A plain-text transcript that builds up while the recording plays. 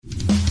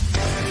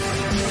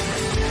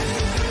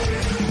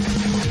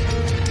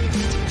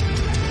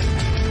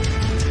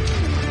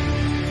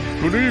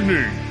Good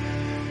evening.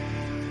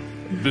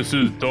 This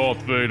is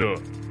Darth Vader.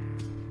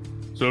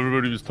 So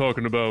everybody was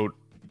talking about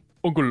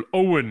Uncle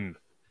Owen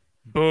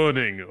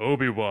burning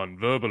Obi-Wan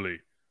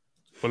verbally.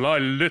 Well, I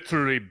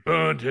literally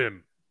burned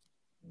him.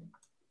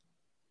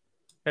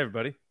 Hey,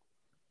 everybody.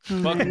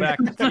 Welcome back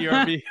to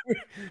TRB.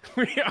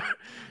 We are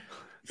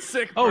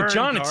sick. Oh, burn,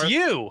 John, Darth. it's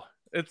you.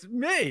 It's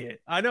me.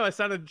 I know I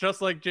sounded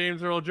just like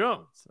James Earl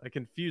Jones. I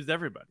confused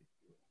everybody.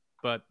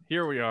 But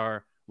here we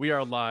are. We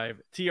are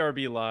live.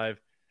 TRB live.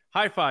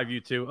 High five, you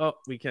two. Oh,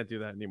 we can't do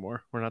that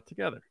anymore. We're not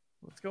together.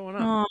 What's going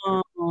on?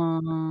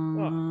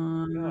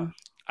 Oh, gosh.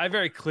 I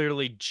very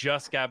clearly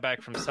just got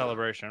back from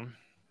celebration.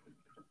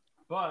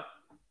 But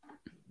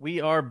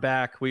we are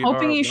back. We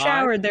Hoping are you live.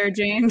 showered there,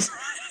 James.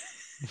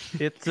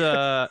 It's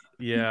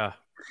yeah,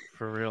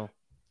 for real.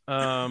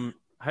 How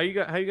you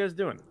guys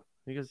doing?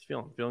 How you guys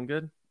feeling? Feeling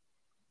good?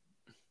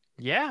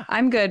 Yeah.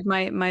 I'm good.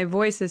 My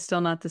voice is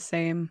still not the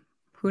same.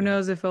 Who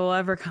knows if it will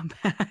ever come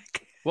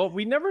back? Well,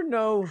 we never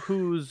know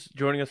who's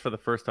joining us for the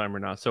first time or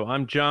not. So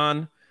I'm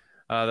John.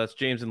 That's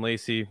James and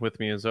Lacey with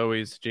me as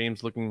always.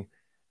 James looking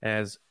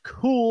as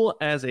cool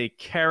as a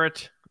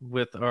carrot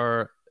with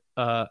our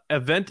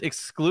event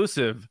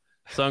exclusive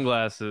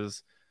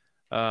sunglasses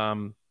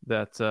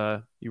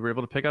that you were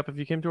able to pick up if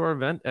you came to our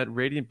event at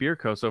Radiant Beer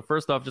Co. So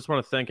first off, just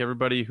want to thank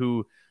everybody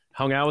who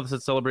hung out with us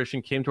at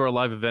Celebration, came to our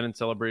live event in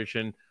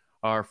Celebration,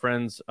 our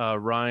friends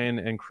Ryan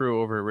and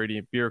crew over at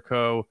Radiant Beer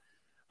Co.,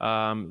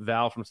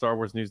 Val from Star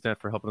Wars Newsnet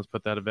for helping us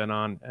put that event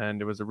on,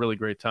 and it was a really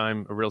great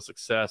time, a real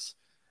success,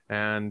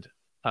 and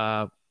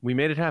we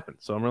made it happen.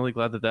 So I'm really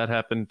glad that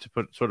happened to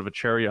put sort of a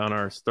cherry on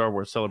our Star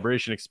Wars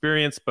Celebration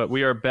experience. But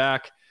we are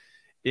back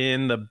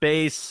in the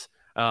base,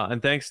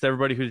 and thanks to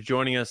everybody who's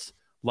joining us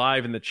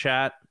live in the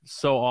chat.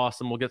 So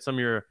awesome. We'll get some of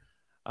your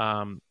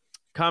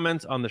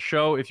comments on the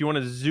show. If you want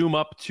to zoom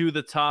up to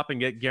the top and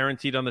get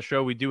guaranteed on the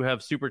show, we do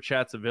have super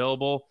chats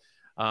available.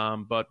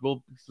 But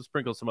we'll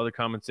sprinkle some other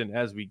comments in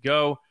as we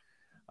go.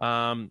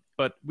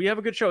 But we have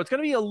a good show. It's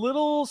going to be a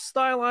little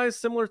stylized,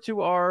 similar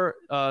to our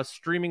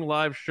streaming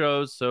live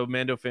shows. So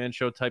Mando fan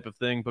show type of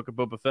thing, Book of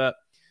Boba Fett.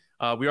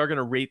 We are going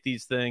to rate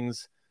these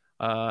things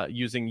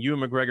using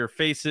Ewan McGregor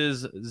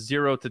faces,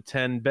 0 to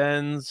 10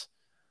 bends.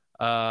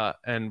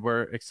 And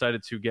we're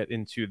excited to get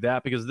into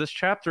that because this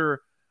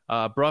chapter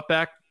brought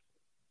back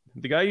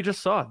the guy you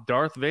just saw,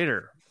 Darth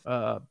Vader,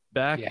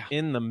 back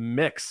in the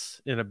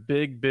mix in a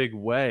big, big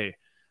way.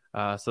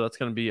 So that's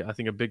going to be, I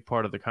think, a big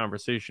part of the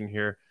conversation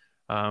here.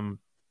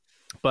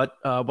 But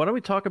why don't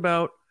we talk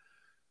about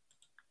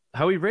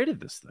how we rated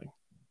this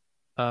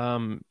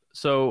thing?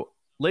 So,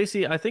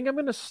 Lacey, I think I'm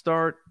going to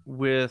start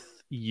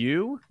with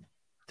you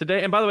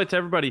today. And by the way, to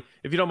everybody,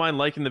 if you don't mind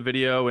liking the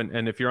video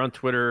and if you're on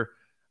Twitter,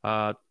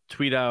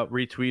 tweet out,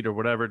 retweet, or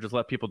whatever, just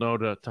let people know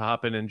to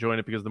hop in and join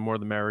it because the more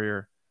the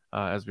merrier,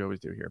 as we always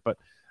do here. But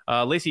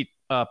Lacey,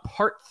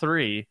 part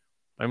 3,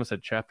 I almost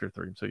said chapter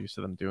 3. I'm so used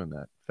to them doing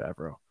that,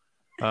 Favreau.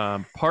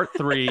 Part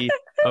 3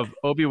 of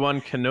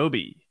Obi-Wan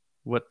Kenobi.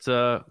 What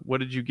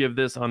did you give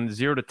this on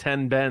 0 to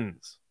 10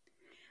 bends?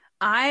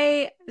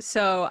 I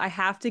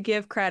have to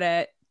give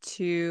credit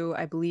to,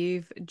 I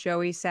believe,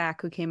 Joey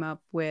Sack, who came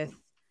up with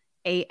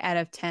 8 out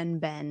of 10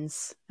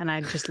 bends, and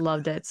I just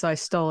loved it, so I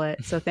stole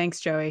it. So thanks,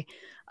 Joey.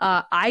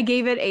 I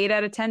gave it 8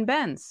 out of 10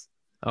 bends.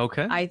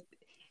 Okay.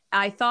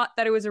 I thought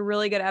that it was a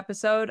really good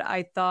episode.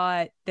 I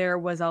thought there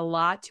was a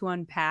lot to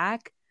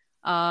unpack.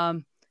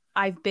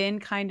 I've been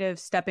kind of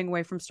stepping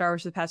away from Star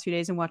Wars the past few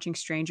days and watching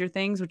Stranger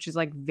Things, which is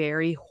like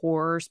very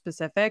horror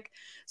specific.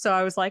 So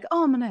I was like,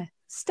 oh, I'm going to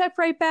step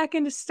right back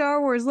into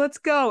Star Wars. Let's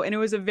go. And it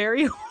was a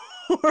very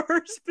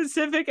horror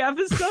specific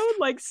episode,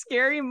 like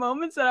scary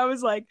moments that I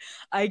was like,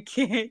 I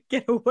can't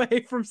get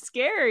away from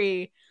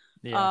scary.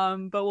 Yeah.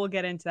 But we'll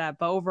get into that.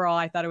 But overall,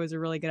 I thought it was a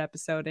really good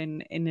episode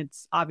and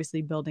it's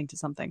obviously building to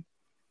something.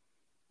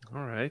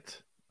 All right.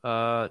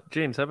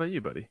 James, how about you,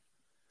 buddy?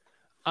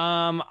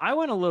 I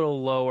went a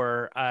little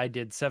lower. I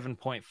did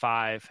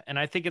 7.5, and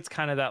I think it's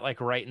kind of that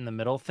like right in the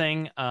middle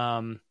thing.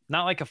 Not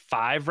like a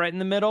 5 right in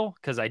the middle,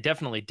 because I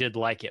definitely did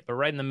like it, but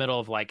right in the middle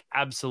of like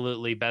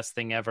absolutely best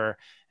thing ever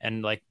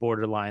and like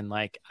borderline,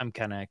 like I'm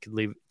kind of could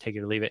take it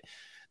or leave it.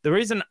 The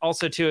reason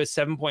also too is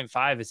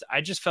 7.5 is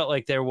I just felt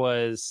like there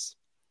was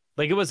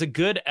like it was a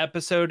good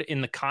episode in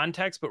the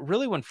context, but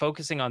really when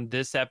focusing on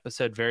this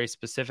episode very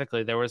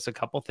specifically, there was a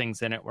couple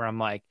things in it where I'm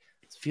like,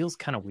 feels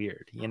kind of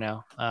weird, you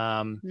know.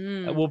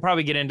 We'll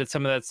probably get into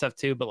some of that stuff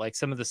too, but like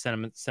some of the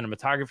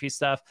cinematography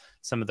stuff,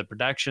 some of the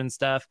production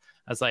stuff,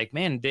 I was like,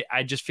 man,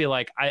 I just feel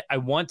like I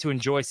want to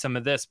enjoy some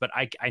of this, but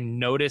I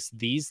noticed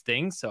these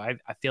things, so I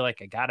feel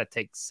like I gotta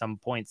take some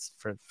points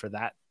for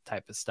that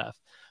type of stuff.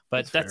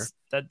 But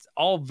that's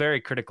all very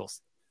critical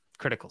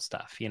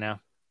stuff, you know.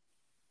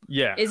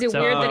 Yeah. Is it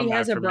weird that he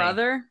has a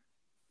brother?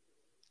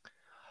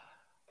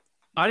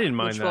 I didn't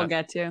mind which that. We'll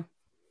get to.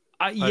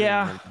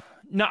 Yeah.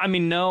 No, I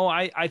mean, no,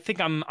 I think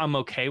I'm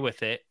okay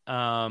with it.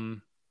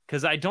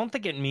 Because I don't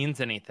think it means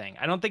anything.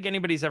 I don't think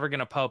anybody's ever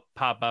gonna pop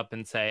up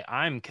and say,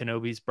 I'm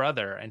Kenobi's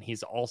brother and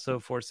he's also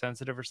Force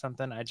sensitive or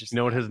something. I just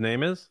know what his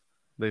name is?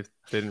 They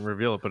didn't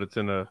reveal it, but it's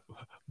in a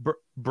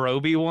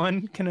Broby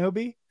one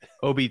Kenobi.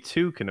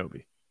 OB2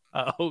 Kenobi.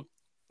 Oh,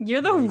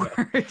 You're the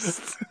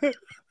worst. And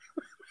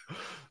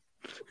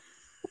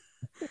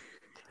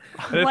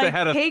if they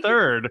had a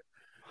third,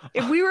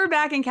 If we were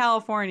back in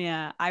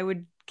California,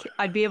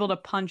 I'd be able to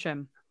punch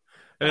him.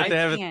 and if they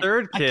have a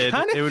third kid,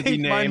 it would be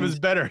named mine was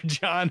better,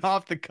 John,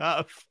 off the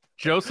cuff.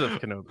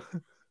 Joseph Kenobi.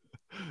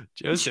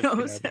 Joseph.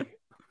 Joseph.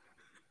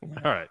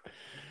 All right.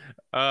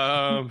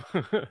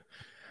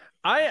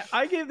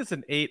 I gave this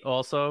an 8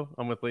 also.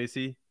 I'm with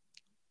Lacey.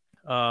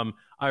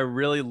 I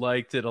really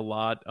liked it a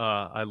lot.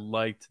 I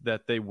liked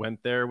that they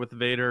went there with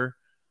Vader.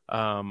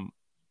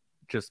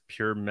 Just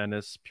pure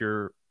menace,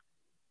 pure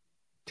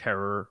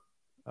terror,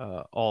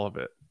 all of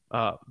it.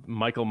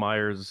 Michael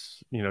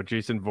Myers,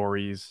 Jason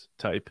Voorhees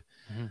type.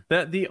 Mm-hmm.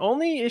 That the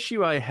only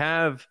issue I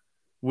have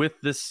with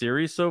this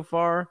series so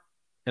far,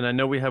 and I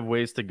know we have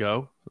ways to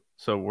go,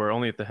 so we're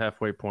only at the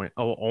halfway point.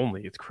 Oh,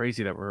 only. It's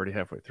crazy that we're already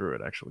halfway through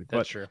it, actually.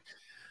 That's true.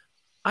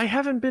 I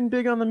haven't been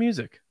big on the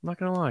music. I'm not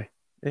gonna lie.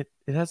 It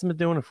hasn't been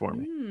doing it for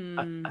me.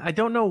 I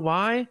don't know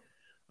why.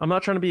 I'm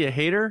not trying to be a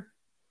hater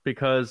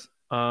because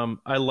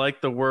I like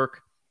the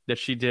work that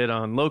she did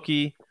on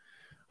Loki,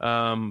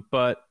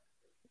 but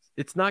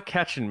it's not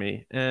catching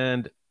me.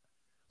 And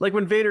like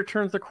when Vader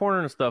turns the corner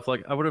and stuff,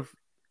 like it would have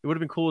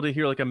been cool to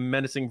hear like a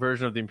menacing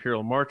version of the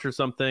Imperial March or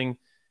something.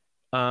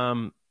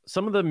 Some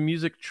of the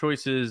music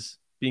choices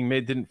being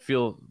made didn't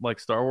feel like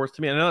Star Wars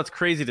to me. I know it's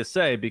crazy to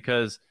say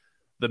because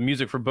the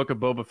music for Book of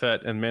Boba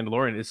Fett and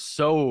Mandalorian is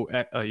so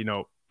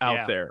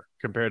out there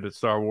compared to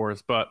Star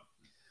Wars, but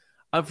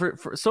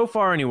for so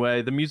far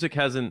anyway, the music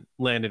hasn't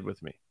landed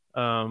with me.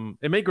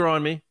 It may grow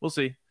on me. We'll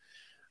see.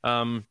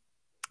 I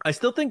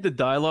still think the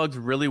dialogue's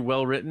really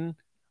well written.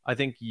 I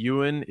think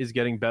Ewan is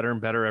getting better and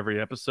better every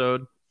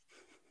episode.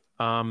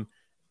 And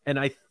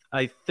I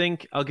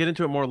think I'll get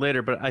into it more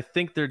later, but I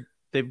think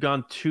they've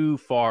gone too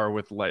far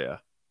with Leia.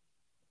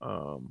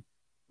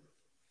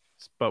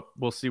 But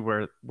we'll see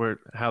how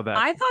that.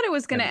 I thought it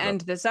was going to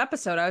end this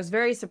episode. I was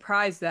very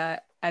surprised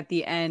that at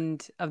the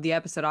end of the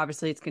episode,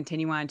 obviously it's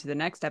continuing on to the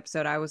next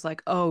episode. I was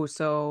like, oh,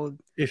 so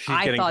if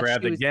she's getting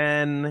grabbed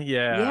again,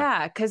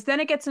 yeah, because then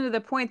it gets into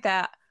the point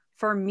that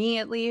for me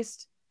at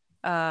least,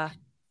 I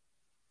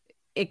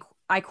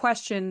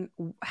question,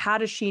 how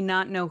does she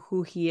not know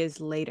who he is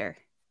later?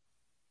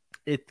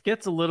 It's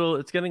getting a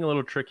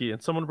little tricky,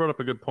 and someone brought up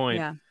a good point.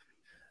 Yeah.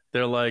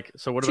 They're like,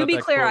 so what to about be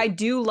that clear, quote? I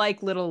do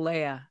like little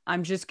Leia.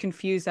 I'm just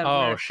confused at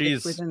where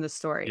she's within the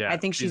story. Yeah, I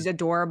think she's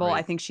adorable. great.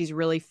 I think she's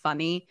really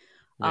funny.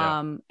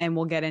 Yeah. And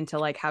we'll get into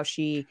like how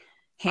she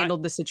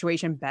handled the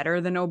situation better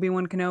than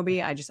Obi-Wan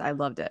Kenobi. I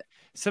loved it.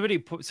 Somebody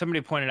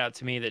pointed out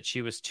to me that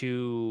she was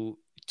too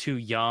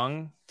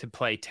young to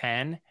play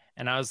 10.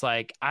 And I was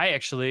like,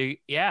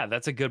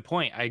 that's a good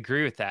point. I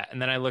agree with that.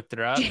 And then I looked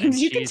her up. James, and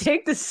you can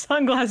take the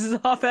sunglasses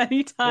off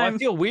anytime. Well,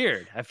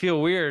 I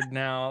feel weird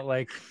now.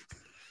 Like,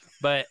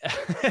 but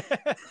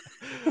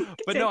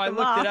no, I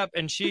looked it up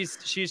and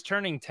she's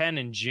turning 10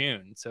 in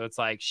June. So it's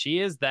like, she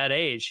is that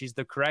age. She's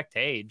the correct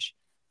age.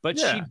 But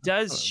she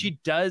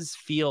does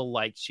feel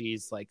like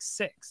she's like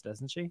 6,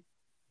 doesn't she?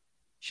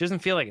 She doesn't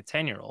feel like a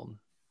 10-year-old.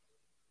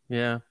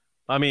 Yeah.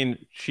 I mean,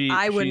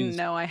 I wouldn't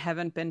know. I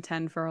haven't been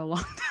 10 for a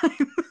long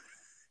time.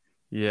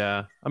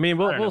 Yeah. I mean,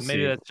 we'll see.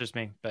 Maybe that's just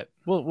me, but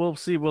we'll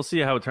see. We'll see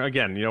how it turns.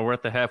 Again, we're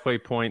at the halfway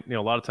point.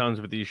 A lot of times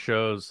with these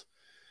shows,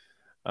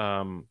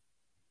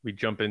 we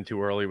jump in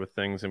too early with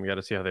things and we got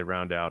to see how they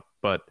round out.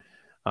 But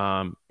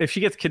if she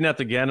gets kidnapped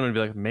again, I'm going to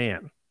be like,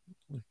 man,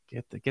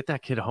 get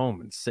that kid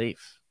home and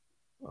safe.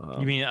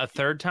 You mean a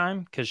third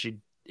time? Because she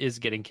is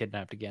getting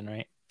kidnapped again,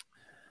 right?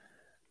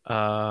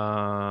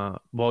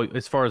 Well,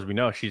 as far as we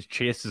know, she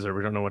chases her.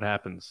 We don't know what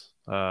happens.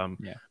 But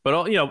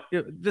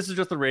this is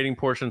just the rating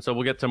portion, so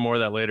we'll get to more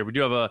of that later. We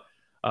do have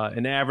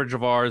an average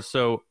of ours.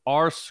 So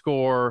our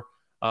score,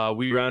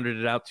 we rounded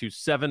it out to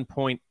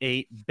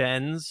 7.8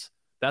 bends.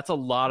 That's a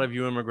lot of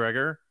Ewan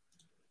McGregor,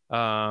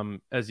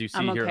 as you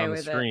see here on the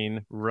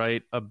screen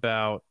right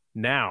about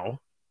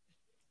now.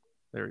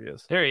 There he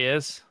is. There he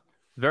is.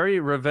 Very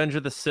Revenge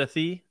of the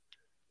Sith-y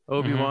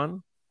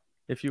Obi-Wan,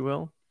 if you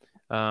will.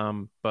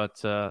 But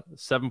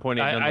 7.8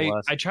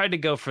 nonetheless. I tried to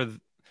go for.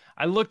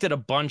 I looked at a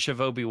bunch of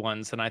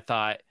Obi-Wans and I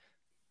thought,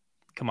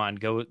 come on,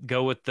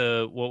 go with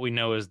what we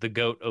know as the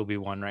GOAT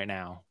Obi-Wan right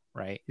now,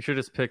 right? You should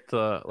have just picked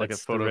like a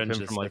photo of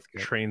him from like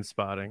Train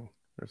Spotting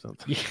or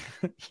something.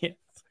 Yeah.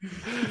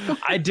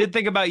 I did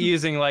think about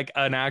using like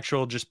an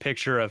actual just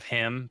picture of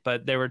him,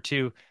 but there were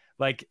two.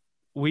 Like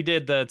we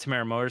did the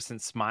Tamara Morrison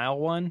smile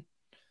one.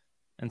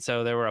 And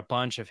so there were a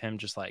bunch of him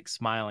just like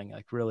smiling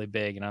like really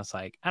big. And I was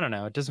like, I don't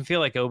know. It doesn't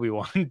feel like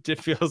Obi-Wan. It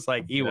feels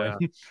like Ewan.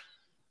 Yeah.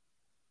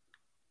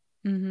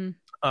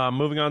 Mm-hmm.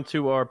 Moving on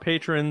to our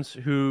patrons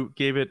who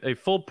gave it a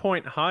full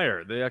point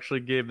higher. They actually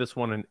gave this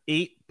one an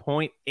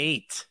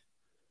 8.8.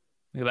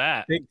 Look at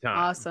that. Big time.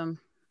 Awesome.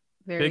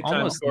 Very big time.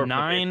 Almost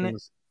 9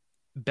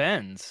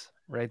 bends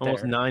right there.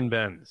 Almost 9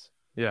 bends.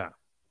 Yeah.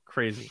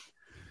 Crazy.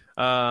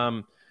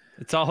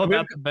 It's all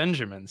about the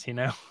Benjamins, you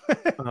know.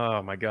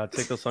 Oh my God!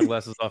 Take those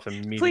sunglasses off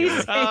immediately. Please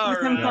take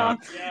them off.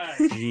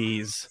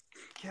 Jeez,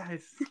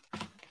 guys.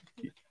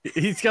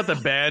 He's got the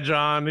badge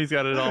on. He's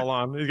got it all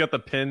on. He's got the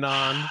pin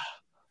on.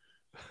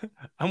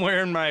 I'm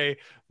wearing my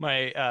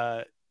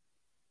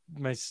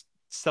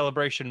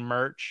celebration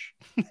merch.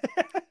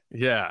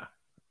 Yeah.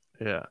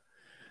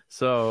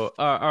 So,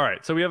 all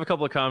right. So we have a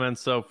couple of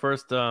comments. So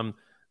first,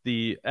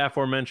 the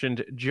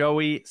aforementioned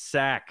Joey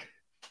Sack.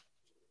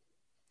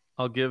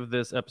 I'll give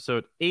this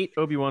episode 8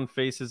 Obi-Wan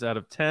faces out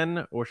of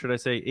 10, or should I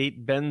say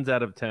 8 bends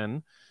out of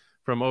 10,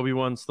 from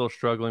Obi-Wan still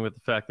struggling with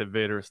the fact that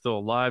Vader is still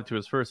alive to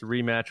his first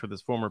rematch with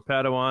his former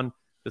Padawan.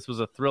 This was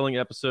a thrilling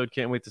episode.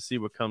 Can't wait to see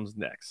what comes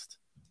next.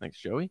 Thanks,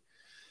 Joey.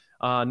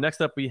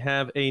 Next up, we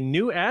have a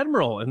new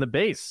admiral in the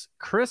base,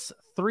 Chris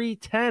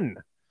 310.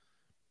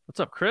 What's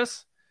up,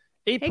 Chris?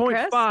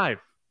 8.5.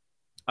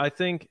 I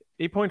think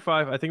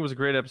 8.5. I think it was a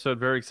great episode.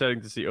 Very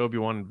exciting to see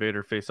Obi-Wan and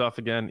Vader face off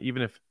again,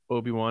 even if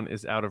Obi-Wan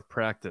is out of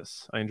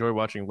practice. I enjoy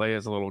watching Leia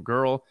as a little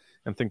girl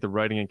and think the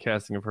writing and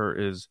casting of her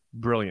is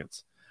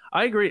brilliant.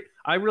 I agree.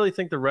 I really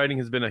think the writing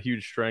has been a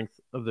huge strength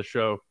of the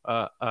show.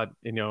 And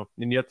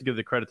you have to give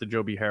the credit to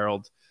Joby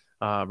Harold,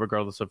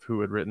 regardless of who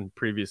had written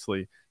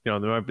previously. There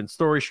might have been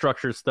story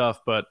structure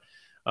stuff, but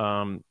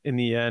in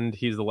the end,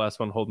 he's the last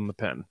one holding the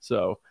pen.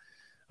 So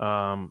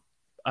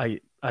I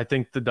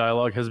think the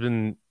dialogue has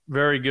been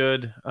very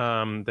good.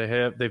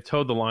 They've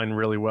towed the line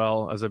really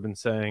well, as I've been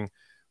saying,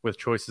 with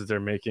choices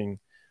they're making.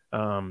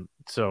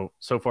 So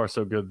far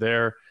so good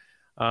there.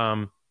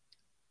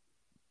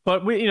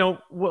 But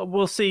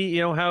we'll see,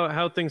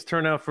 how things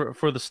turn out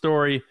for the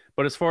story.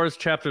 But as far as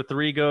chapter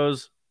 3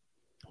 goes,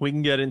 we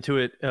can get into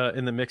it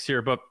in the mix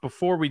here. But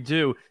before we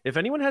do, if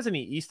anyone has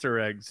any Easter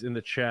eggs in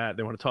the chat,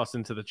 they want to toss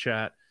into the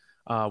chat,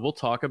 we'll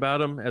talk about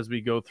them as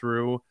we go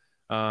through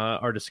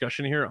our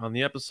discussion here on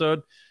the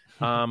episode.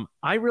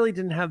 I really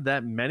didn't have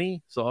that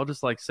many, so I'll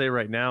just say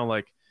right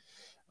now,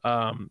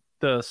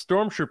 the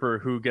stormtrooper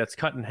who gets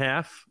cut in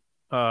half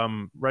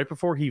right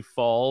before he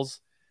falls,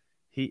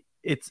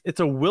 it's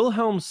a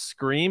Wilhelm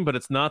scream, but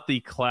it's not the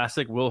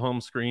classic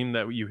Wilhelm scream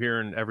that you hear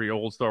in every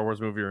old Star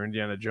Wars movie or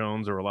Indiana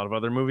Jones or a lot of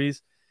other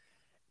movies.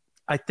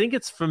 I think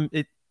it's from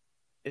it.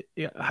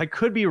 I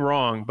could be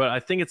wrong, but I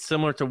think it's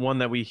similar to one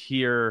that we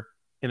hear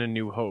in A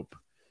New Hope,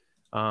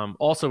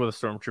 also with a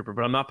stormtrooper,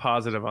 but I'm not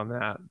positive on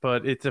that.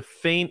 But it's a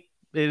faint.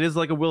 It is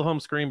like a Wilhelm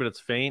scream, but it's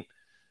faint.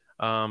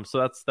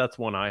 So that's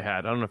one I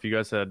had. I don't know if you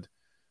guys had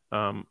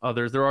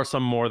others. There are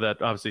some more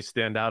that obviously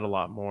stand out a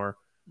lot more.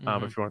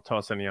 But if you want to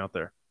toss any out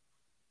there.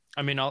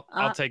 I mean,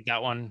 I'll take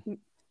that one.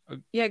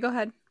 Yeah, go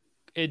ahead.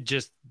 It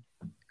just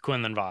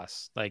Quinlan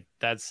Voss.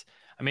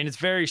 It's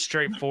very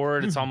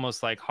straightforward. It's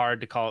almost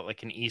hard to call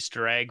it an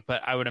Easter egg,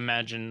 but I would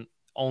imagine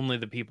only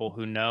the people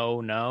who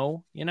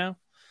know,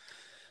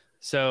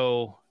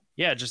 So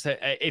yeah, just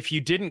if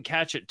you didn't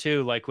catch it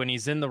too, when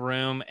he's in the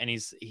room and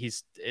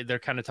they're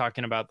kind of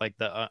talking about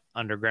the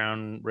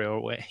underground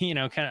railway, kind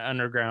of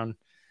underground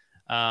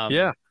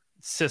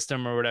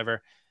system or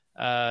whatever.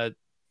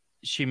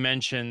 She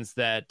mentions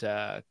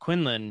that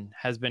Quinlan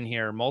has been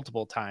here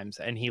multiple times,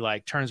 and he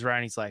turns around.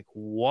 And he's like,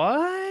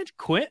 "What?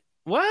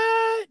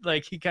 What?"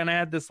 He kind of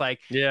had this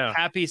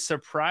happy,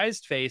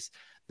 surprised face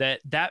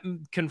that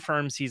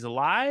confirms he's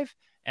alive,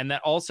 and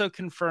that also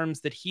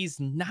confirms that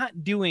he's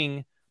not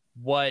doing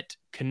what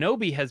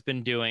Kenobi has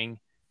been doing,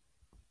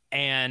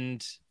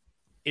 and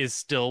is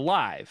still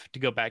alive. To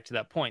go back to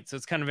that point, so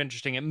it's kind of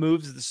interesting. It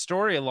moves the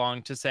story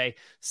along to say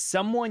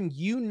someone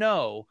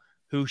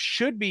who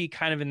should be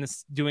kind of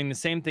doing the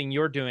same thing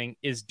you're doing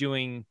is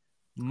doing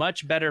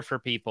much better for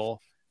people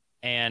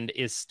and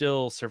is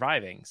still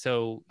surviving.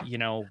 So,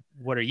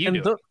 what are you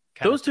doing?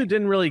 Those two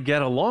didn't really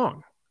get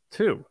along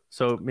too.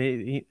 So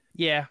maybe,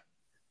 there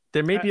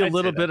may be a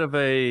little bit of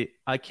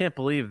I can't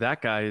believe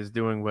that guy is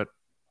doing what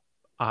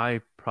I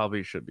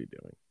probably should be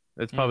doing.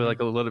 It's probably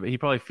a little bit, he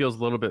probably feels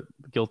a little bit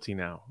guilty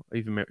now,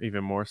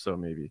 even more so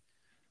maybe.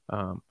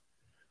 But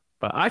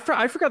I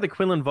forgot that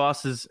Quinlan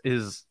Voss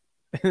is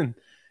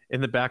in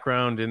the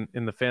background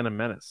in the Phantom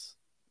Menace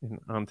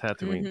on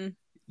Tatooine. Mm-hmm.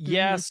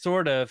 Yeah,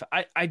 sort of.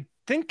 I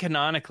think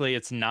canonically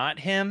it's not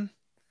him.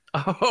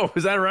 Oh,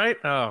 is that right?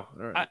 Oh, all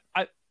right.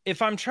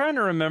 If I'm trying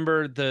to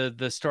remember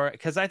the story,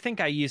 because I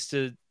think I used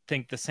to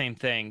think the same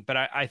thing, but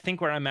I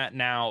think where I'm at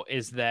now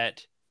is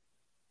that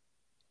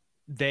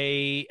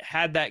they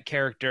had that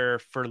character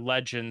for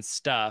Legends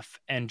stuff,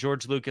 and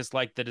George Lucas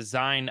liked the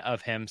design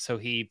of him, so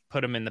he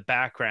put him in the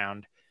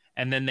background.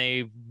 And then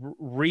they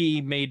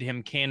remade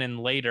him canon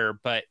later,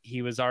 but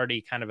he was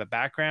already kind of a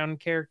background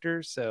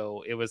character,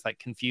 so it was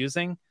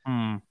confusing.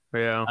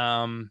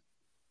 Yeah.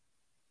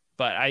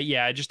 But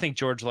I just think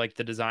George liked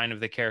the design of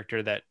the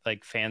character that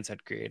fans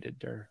had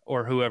created,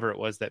 or whoever it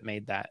was that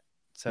made that,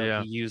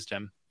 so he used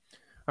him.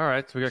 All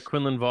right, so we got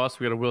Quinlan Voss,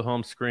 we got a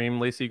Wilhelm scream.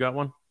 Lacey, you got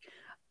one?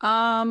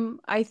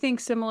 I think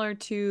similar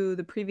to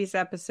the previous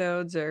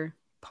episodes or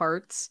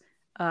parts.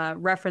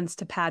 reference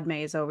to Padme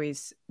is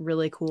always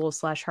really cool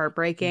 /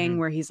 heartbreaking,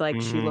 where he's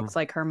like, she looks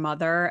like her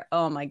mother.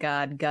 Oh my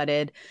God,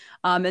 gutted.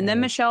 And then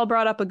Michelle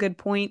brought up a good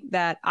point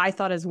that I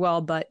thought as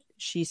well, but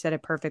she said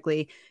it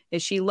perfectly,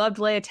 is she loved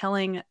Leia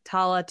telling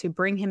Tala to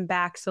bring him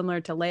back, similar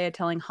to Leia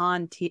telling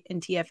Han in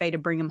TFA to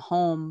bring him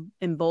home,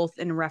 in both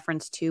in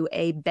reference to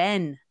a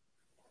Ben.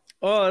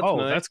 Oh, that's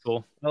nice. That's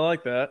cool. I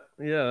like that.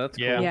 Yeah, that's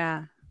cool.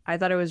 Yeah, I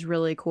thought it was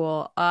really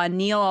cool.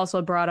 Neil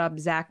also brought up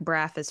Zach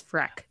Braff as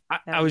Freck.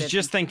 I was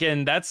just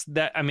thinking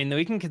that. I mean,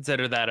 we can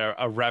consider that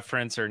a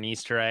reference or an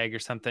Easter egg or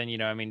something. You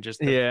know, I mean,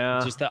 just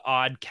the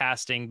odd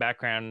casting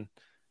background,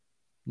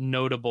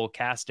 notable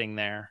casting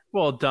there.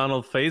 Well,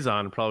 Donald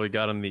Faison probably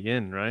got him the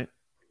in, right?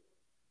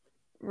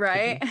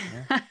 Right.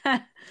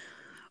 Yeah.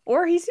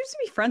 Or he seems to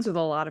be friends with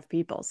a lot of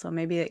people, so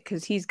maybe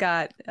because he's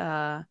got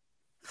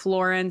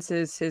Florence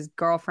is his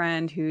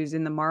girlfriend, who's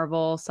in the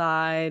Marvel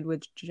side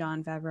with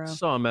Jon Favreau.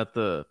 Saw him at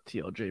the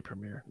TLJ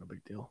premiere. No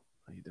big deal.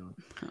 How you doing?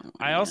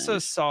 I also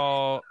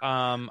saw.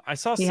 I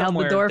saw he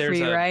somewhere. Held the door for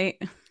you, right?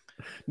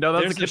 No,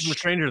 that's the kid from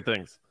Stranger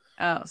Things.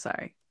 Oh,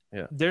 sorry.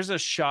 Yeah. There's a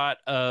shot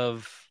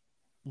of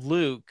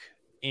Luke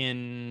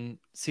in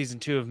season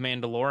 2 of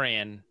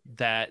Mandalorian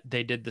that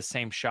they did the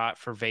same shot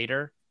for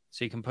Vader,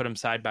 so you can put them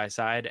side by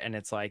side, and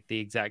it's like the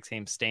exact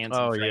same stance.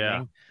 Oh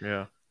yeah.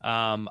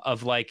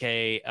 Of like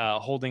a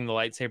holding the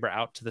lightsaber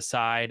out to the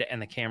side,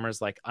 and the camera's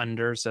like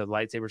under, so the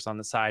lightsaber's on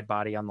the side,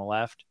 body on the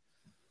left.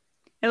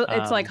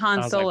 It's like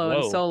Han Solo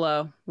and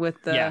Solo with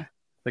the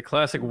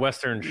classic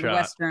Western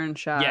shot.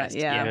 Yes,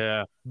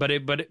 yeah. But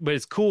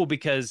it's cool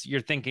because you're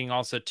thinking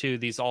also too,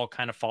 these all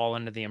kind of fall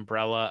under the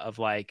umbrella of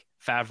like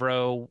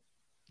Favreau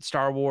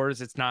Star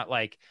Wars. It's not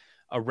like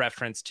a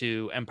reference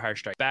to Empire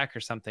Strikes Back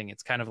or something.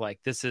 It's kind of like,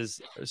 this is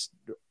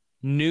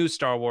new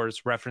Star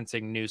Wars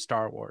referencing new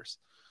Star Wars.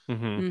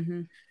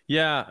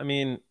 Yeah, I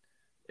mean,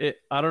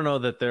 I don't know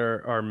that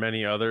there are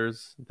many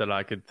others that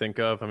I could think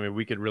of. I mean,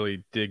 we could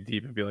really dig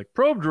deep and be like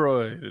probe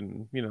droid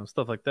and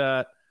stuff like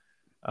that.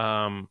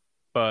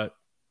 But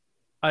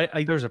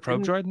there's a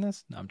probe droid in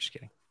this? No, I'm just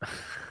kidding.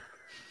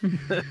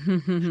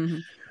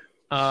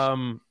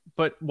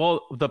 But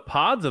the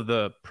pods of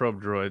the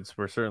probe droids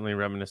were certainly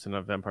reminiscent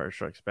of Empire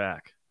Strikes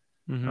Back.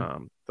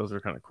 Those are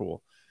kind of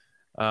cool.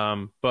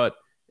 But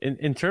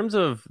in terms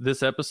of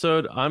this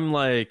episode, I'm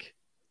like,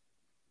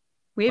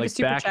 we have a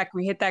super chat. Can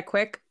we hit that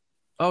quick?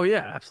 Oh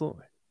yeah,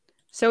 absolutely.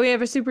 So we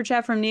have a super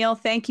chat from Neil.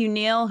 Thank you,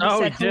 Neil. Who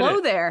said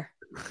hello there.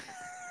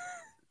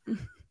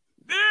 Neil.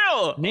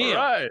 All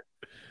right.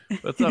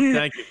 What's up?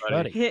 Thank you,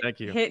 buddy. Thank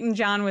you. Hitting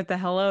John with the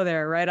hello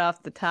there right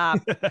off the top.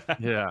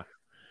 Yeah.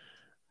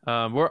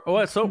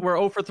 We're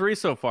 0 for 3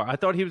 so far. I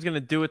thought he was going to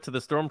do it to the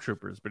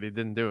stormtroopers, but he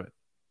didn't do it.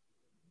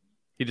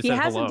 He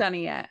hasn't done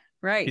it yet.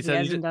 Right. He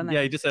hasn't done that.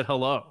 Yeah, he just said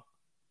hello.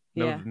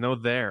 No, no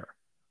there.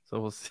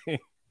 So we'll see.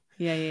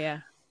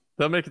 Yeah.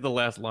 They'll make it the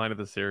last line of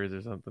the series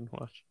or something.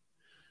 Watch.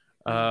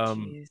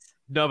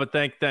 No, but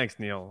thanks,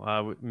 Neil.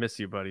 I miss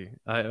you, buddy.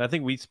 I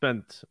think we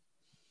spent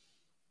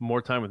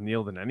more time with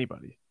Neil than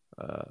anybody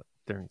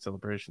during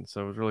Celebration,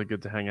 so it was really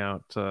good to hang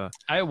out.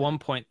 I at one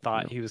point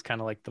thought he was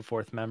kind of like the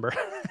fourth member.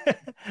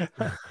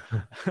 I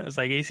was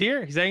like, he's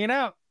here, he's hanging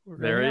out.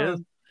 There he is.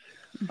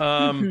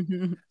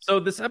 So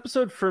this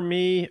episode for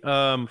me,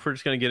 we're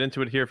just gonna get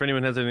into it here. If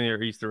anyone has any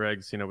other Easter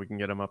eggs, we can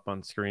get them up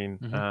on screen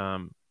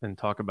and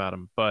talk about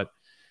them. But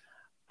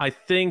I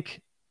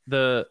think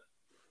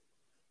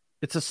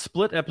it's a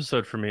split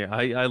episode for me.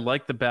 I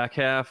like the back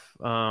half.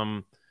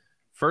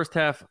 First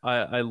half,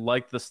 I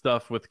like the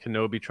stuff with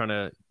Kenobi trying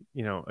to,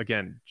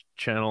 again,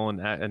 channel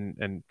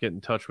and get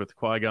in touch with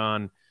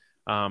Qui-Gon,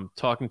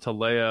 talking to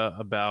Leia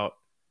about,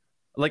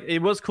 like, it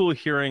was cool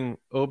hearing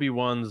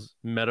Obi-Wan's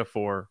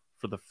metaphor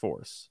for the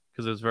Force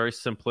because it was very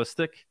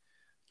simplistic.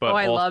 But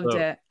I loved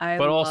it.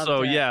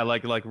 Yeah,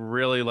 like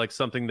really like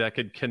something that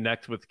could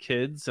connect with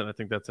kids, and I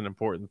think that's an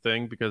important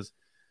thing because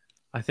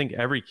I think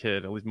every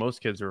kid, at least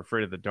most kids, are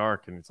afraid of the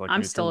dark, and it's like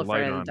I'm still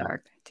afraid of the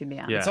dark, to be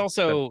honest. Yeah, it's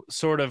also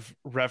sort of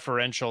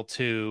referential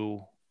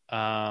to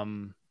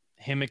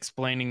him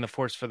explaining the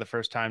Force for the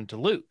first time to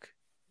Luke.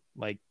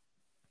 Like,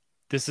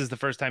 this is the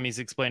first time he's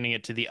explaining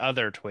it to the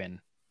other twin.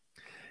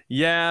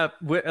 Yeah,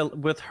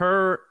 with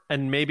her,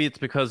 and maybe it's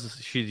because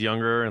she's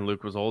younger and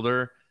Luke was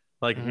older.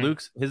 Like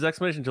his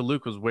explanation to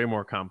Luke was way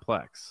more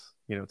complex.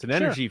 It's an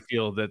energy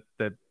field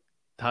that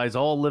ties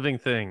all living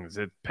things.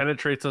 It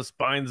penetrates us,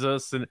 binds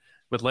us, and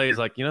with Leia's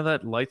like,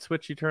 that light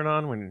switch you turn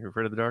on when you're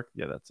afraid of the dark?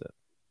 Yeah, that's it.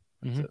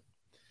 That's it.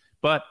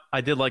 But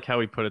I did like how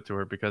he put it to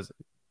her because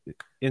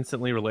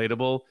instantly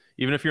relatable.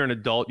 Even if you're an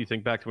adult, you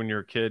think back to when you're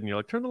a kid and you're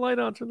like, turn the light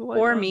on, turn the light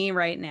on. Or me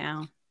right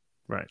now.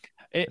 Right.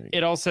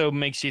 It also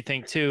makes you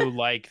think too,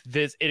 like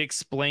this, it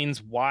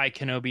explains why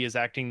Kenobi is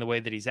acting the way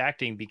that he's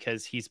acting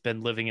because he's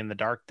been living in the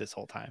dark this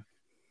whole time.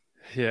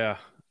 Yeah.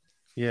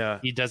 Yeah.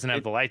 He doesn't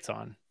have the lights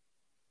on.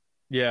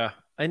 Yeah.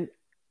 And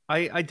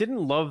I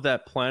didn't love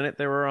that planet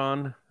they were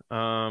on.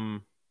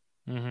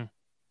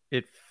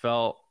 It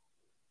felt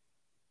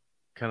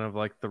kind of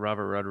like the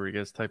Robert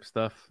Rodriguez type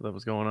stuff that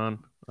was going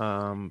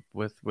on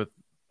with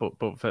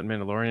Boba Fett and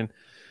Mandalorian.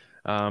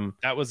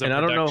 That was a and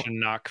I don't know, production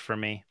knock for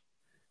me.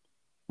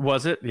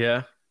 was it?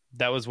 Yeah.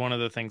 That was one of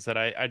the things that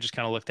I just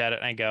kind of looked at it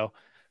and I go,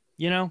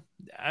 you know,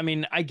 I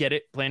mean, I get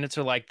it. Planets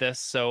are like this,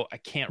 so I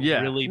can't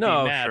really be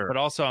mad. Sure. But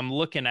also, I'm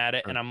looking at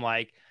it and I'm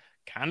like,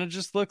 kind of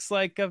just looks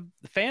like a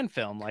fan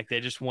film. Like they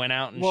just went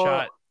out and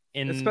shot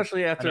in,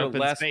 especially after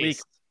last week,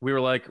 we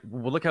were like,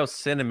 well, look how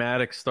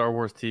cinematic Star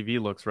Wars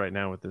TV looks right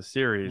now with this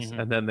series,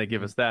 and then they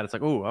give us that. It's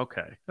like, oh,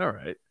 okay, all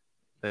right.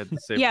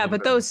 Yeah,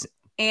 but those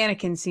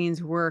Anakin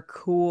scenes were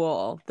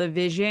cool. The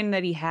vision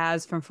that he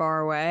has from far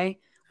away,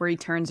 where he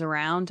turns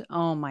around.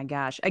 Oh my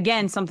gosh.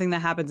 Again, something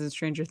that happens in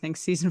Stranger Things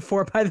season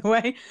 4, by the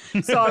way.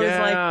 So I was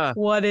like,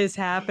 what is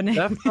happening?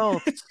 That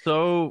felt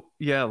so,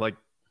 like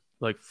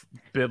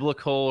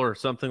biblical or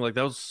something. Like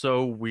that was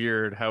so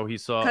weird how he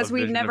saw. Because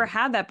we've never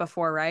had that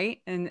before, right?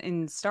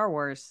 In Star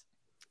Wars.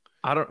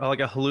 I don't like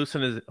a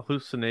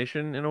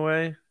hallucination in a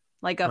way.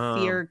 Like a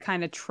fear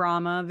kind of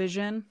trauma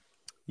vision.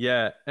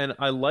 Yeah. And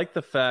I like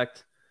the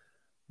fact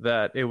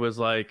that it was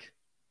like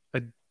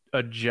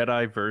a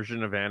Jedi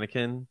version of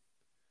Anakin,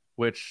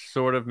 which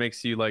sort of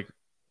makes you like,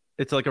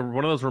 it's like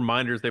one of those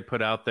reminders they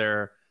put out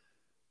there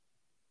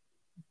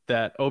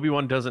that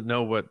Obi-Wan doesn't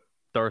know what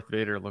Darth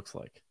Vader looks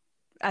like.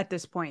 At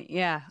this point,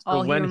 yeah. So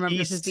all he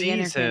remembers is the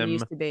Anakin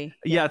used to be.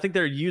 Yeah, I think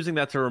they're using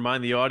that to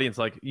remind the audience.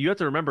 Like, you have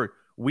to remember,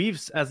 we've,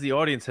 as the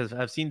audience,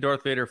 have seen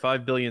Darth Vader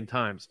 5 billion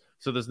times.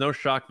 So there's no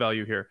shock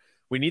value here.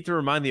 We need to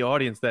remind the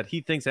audience that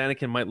he thinks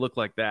Anakin might look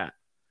like that,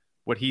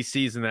 what he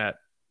sees in that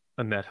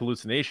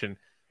hallucination.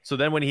 So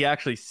then when he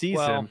actually sees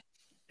him,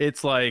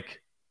 it's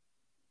like,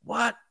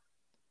 what?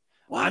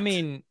 I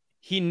mean,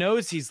 he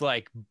knows he's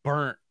like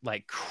burnt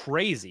like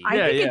crazy. I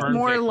think it's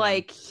more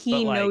like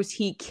he knows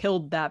he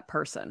killed that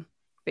person,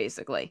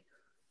 basically.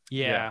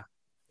 Yeah.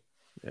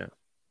 Because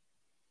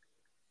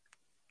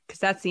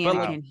that's the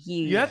Anakin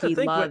he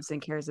loves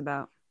and cares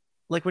about.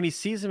 Like when he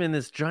sees him in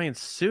this giant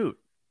suit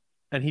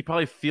and he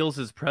probably feels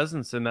his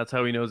presence and that's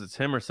how he knows it's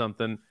him or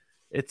something,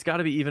 it's got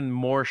to be even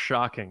more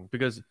shocking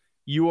because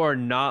you are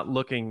not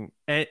looking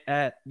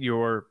at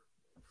your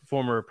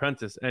former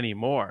apprentice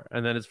anymore.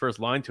 And then his first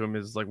line to him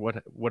is like,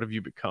 what have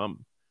you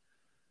become?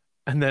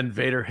 And then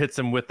Vader hits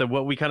him with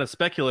what we kind of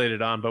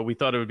speculated on, but we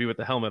thought it would be with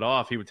the helmet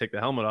off. He would take the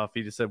helmet off.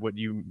 He just said, what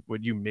you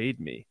made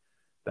me.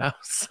 That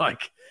was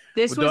like,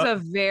 this was a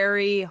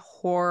very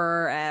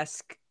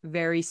horror-esque,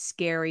 very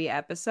scary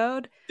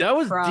episode. That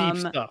was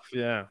deep stuff.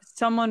 Yeah.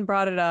 Someone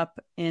brought it up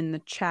in the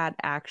chat,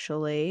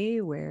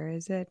 actually. Where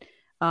is it?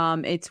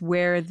 It's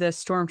where the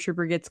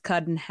stormtrooper gets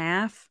cut in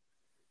half.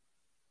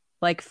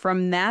 Like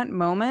from that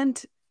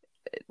moment,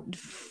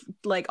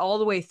 like all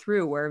the way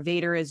through where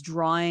Vader is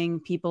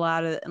drawing people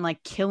out of and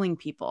like killing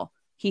people.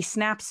 He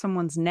snaps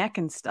someone's neck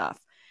and stuff.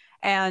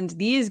 And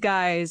these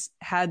guys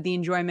had the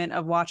enjoyment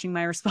of watching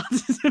my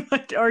responses in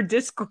our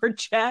Discord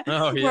chat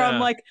where I'm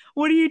like,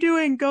 what are you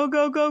doing? Go,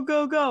 go, go,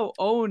 go, go.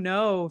 Oh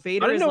no,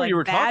 Vader is like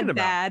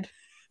bad.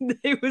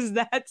 It was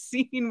that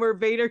scene where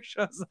Vader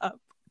shows up.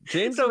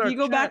 James, so if you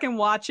go back and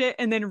watch it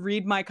and then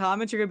read my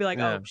comments, you're gonna be like,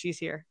 oh, she's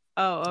here.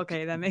 Oh,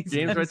 okay, that makes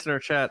sense. James writes in our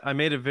chat, I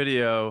made a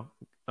video,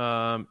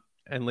 and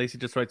Lacey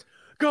just writes,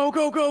 go,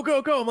 go, go,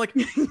 go, go. I'm like,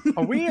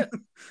 are we,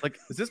 like,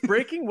 is this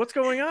breaking? What's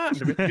going on?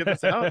 Do we have to get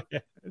this out?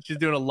 She's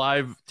doing a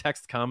live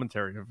text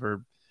commentary of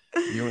her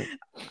viewing.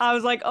 I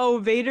was like, oh,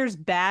 Vader's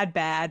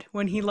bad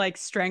when he, like,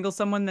 strangles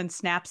someone, then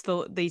snaps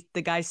the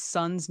guy's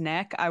son's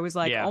neck. I was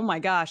like, oh my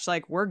gosh,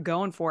 like, we're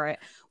going for it.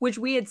 Which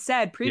we had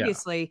said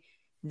previously,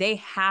 they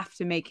have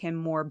to make him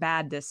more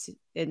bad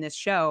in this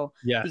show.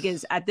 Yes.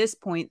 Because at this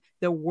point,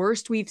 the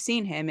worst we've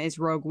seen him is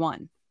Rogue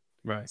One.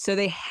 Right. So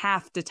they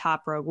have to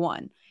top Rogue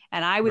One.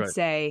 And I would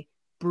say,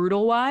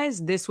 brutal wise,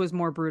 this was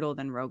more brutal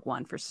than Rogue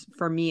One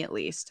for me, at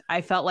least.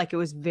 I felt like it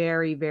was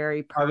very,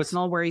 very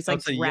personal, where he's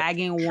like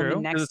dragging a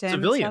woman next to him.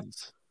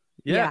 Civilians.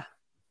 Yeah.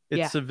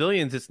 It's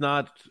civilians. It's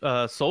not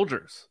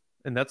soldiers.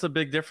 And that's a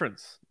big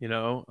difference, you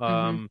know?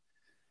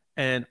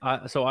 And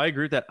so I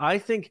agree with that. I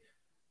think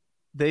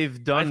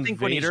they've done Vader.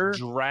 When he's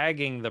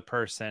dragging the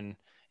person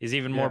is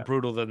even more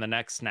brutal than the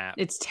next snap.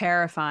 It's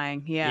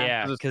terrifying.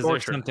 Yeah. Because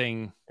there's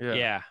something.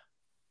 Yeah.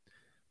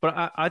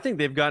 But I think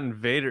they've done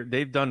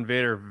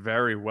Vader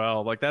very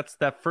well. Like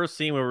that first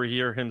scene where we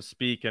hear him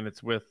speak and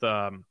it's with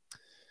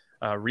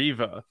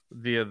Reva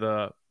via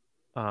the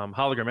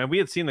hologram. And we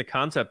had seen the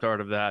concept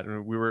art of that.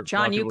 And we were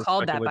John, you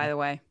called that, by the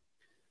way.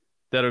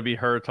 That would be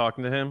her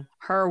talking to him.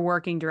 Her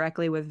working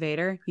directly with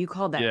Vader. You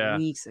called that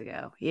weeks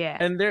ago. Yeah.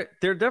 And they're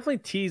definitely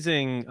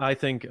teasing, I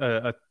think,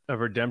 a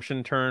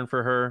redemption turn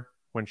for her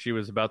when she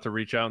was about to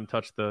reach out and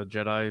touch the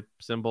Jedi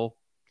symbol.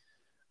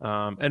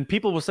 And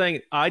people were saying,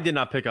 I did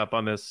not pick up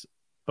on this,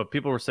 but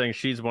people were saying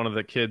she's one of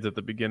the kids at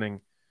the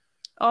beginning.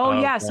 Oh,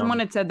 yeah. Someone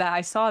had said that.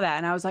 I saw that.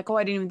 And I was like, oh,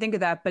 I didn't even think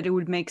of that. But it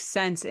would make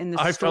sense in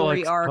the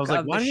story arc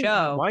of the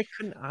show. Why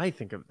couldn't I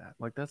think of that?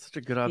 Like, that's such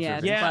a good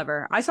observation. Yeah, it's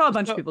clever. I saw a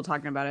bunch of people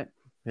talking about it.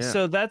 Yeah.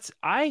 So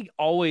I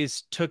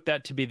always took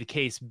that to be the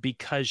case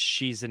because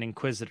she's an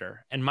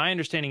Inquisitor. And my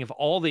understanding of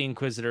all the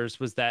Inquisitors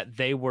was that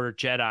they were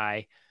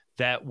Jedi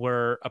that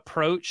were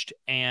approached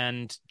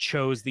and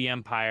chose the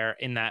Empire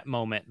in that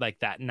moment, like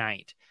that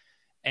night.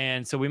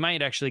 And so we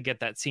might actually get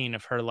that scene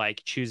of her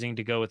like choosing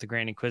to go with the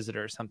Grand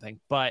Inquisitor or something.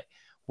 But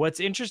what's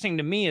interesting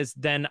to me is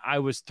then I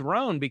was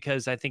thrown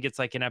because I think it's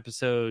like in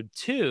episode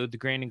 2, the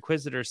Grand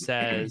Inquisitor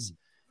says,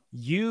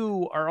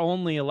 you are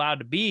only allowed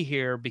to be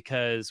here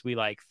because we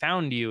like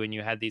found you and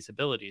you had these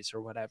abilities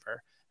or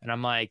whatever. And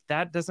I'm like,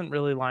 that doesn't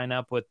really line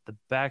up with the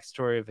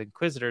backstory of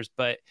Inquisitors,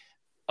 but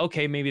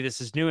okay, maybe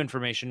this is new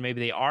information. Maybe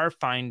they are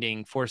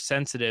finding Force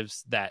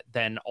sensitives that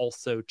then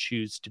also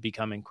choose to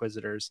become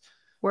Inquisitors.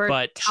 Where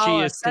But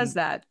Tala says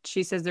that.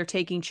 She says they're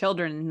taking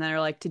children and they're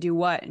like, to do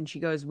what? And she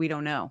goes, we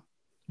don't know.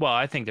 Well,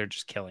 I think they're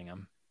just killing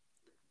them.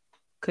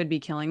 Could be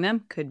killing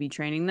them. Could be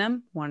training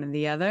them. One or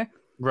the other.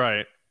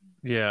 Right.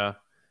 Yeah.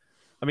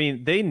 I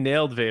mean, they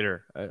nailed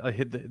Vader. I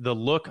hit the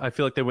look. I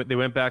feel like they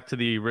went back to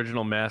the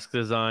original mask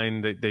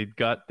design.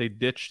 They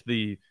ditched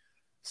the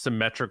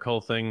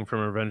symmetrical thing from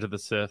Revenge of the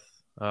Sith.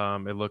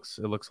 It looks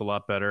a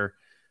lot better.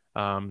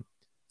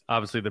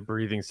 Obviously, the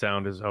breathing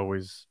sound is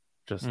always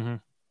just.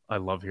 I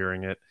love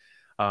hearing it.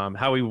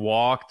 How he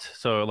walked.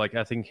 So, like,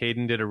 I think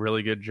Hayden did a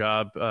really good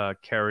job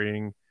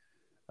carrying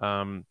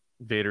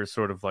Vader's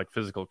sort of like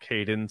physical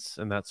cadence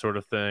and that sort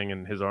of thing,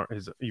 and his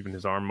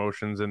arm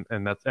motions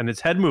and his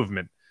head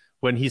movement.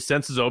 When he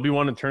senses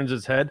Obi-Wan and turns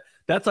his head,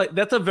 that's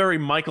a very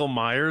Michael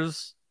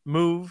Myers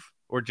move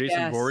or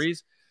Jason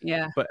Voorhees.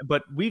 Yeah.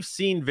 But we've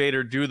seen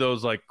Vader do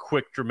those like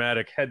quick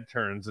dramatic head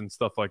turns and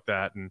stuff like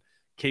that and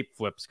cape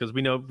flips because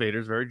we know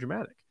Vader's very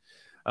dramatic.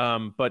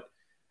 Like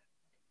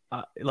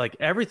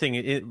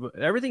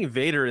everything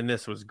Vader in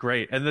this was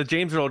great. And the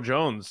James Earl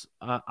Jones,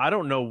 I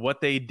don't know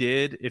what they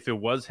did, if it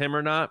was him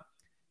or not.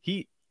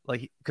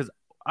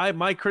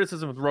 My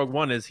criticism with Rogue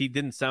One is he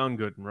didn't sound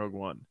good in Rogue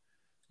One.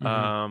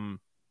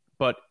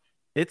 But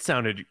it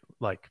sounded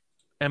like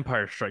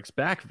Empire Strikes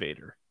Back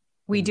Vader.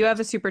 We do have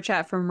a super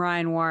chat from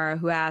Ryan Wara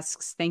who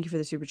asks, thank you for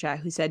the super chat,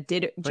 who said,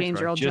 did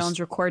James Earl Jones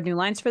record new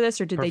lines for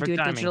this or did they do it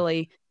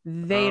digitally?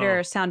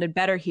 Vader sounded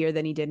better here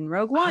than he did in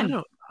Rogue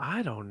One.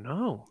 I don't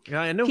know.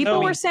 Yeah, I know.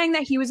 People were saying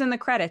that he was in the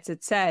credits.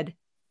 It said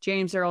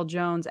James Earl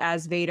Jones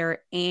as Vader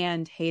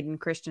and Hayden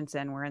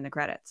Christensen were in the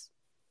credits.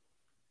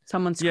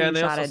 Someone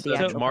screenshotted the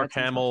actual Mark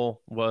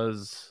Hamill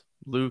was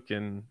Luke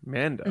and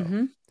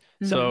Mando.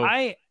 So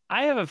I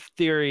have a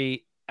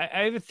theory.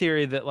 I have a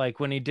theory that like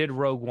when he did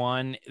Rogue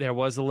One, there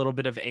was a little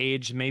bit of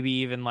age, maybe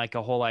even like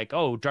a whole like,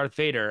 oh, Darth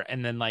Vader.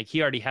 And then like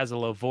he already has a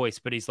low voice,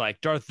 but he's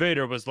like, Darth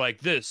Vader was like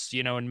this,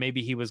 and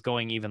maybe he was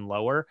going even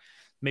lower.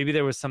 Maybe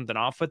there was something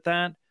off with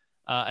that.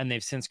 And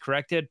they've since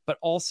corrected. But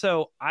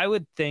also, I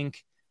would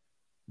think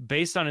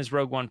based on his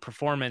Rogue One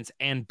performance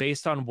and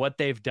based on what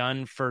they've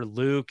done for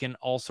Luke and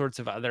all sorts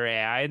of other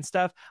AI and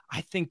stuff,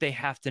 I think they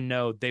have to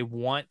know they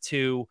want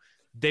to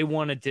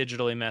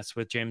digitally mess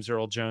with James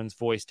Earl Jones'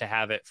 voice to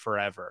have it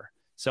forever.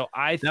 So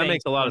I think that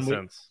makes a lot of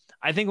sense.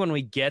 I think when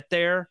we get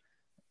there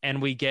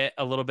and we get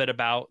a little bit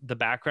about the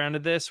background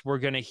of this, we're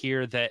going to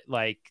hear that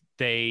like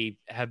they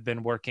have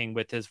been working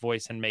with his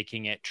voice and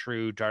making it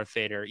true Darth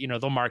Vader.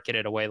 They'll market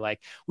it away like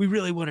we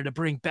really wanted to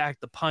bring back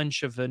the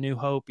punch of A New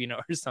Hope,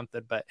 or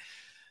something. But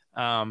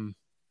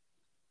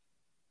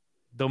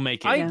they'll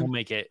make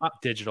it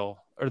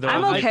digital, or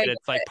they'll make it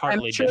it's like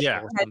partly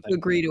digital. I had to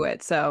agree to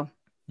it. So.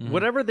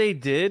 Whatever they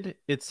did,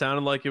 it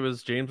sounded like it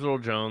was James Earl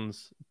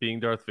Jones being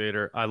Darth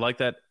Vader. I like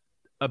that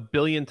a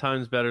billion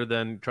times better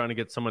than trying to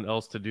get someone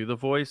else to do the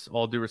voice.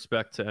 All due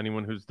respect to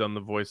anyone who's done the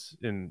voice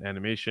in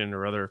animation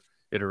or other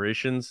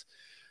iterations.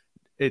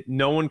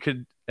 No one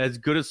could, as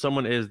good as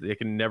someone is, they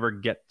can never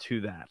get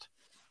to that.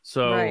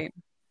 So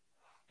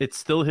it's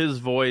still his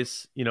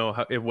voice,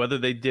 whether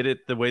they did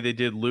it the way they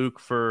did Luke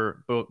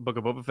for Book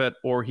of Boba Fett,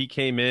 or he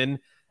came in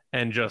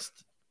and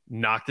just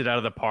knocked it out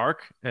of the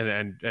park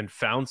and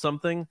found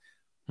something.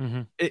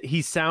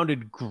 He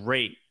sounded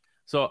great.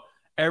 So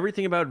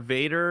everything about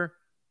Vader,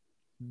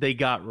 they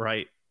got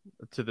right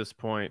to this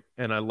point.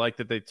 And I like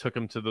that they took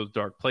him to those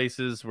dark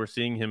places. We're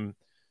seeing him,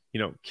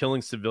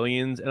 killing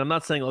civilians. And I'm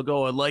not saying, I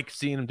like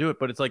seeing him do it,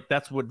 but it's like,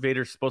 that's what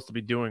Vader's supposed to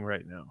be doing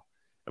right now.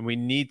 And we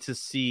need to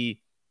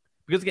see,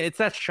 because again, it's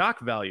that shock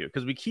value,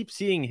 because we keep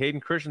seeing Hayden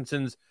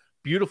Christensen's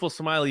beautiful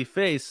smiley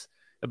face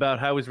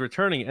about how he's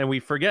returning, and we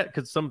forget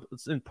because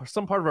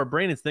some part of our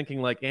brain is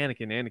thinking like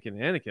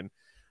Anakin,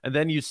 and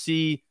then you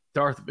see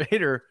Darth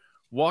Vader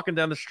walking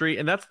down the street,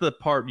 and that's the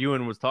part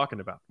Ewan was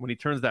talking about when he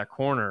turns that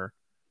corner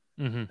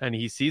and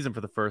he sees him for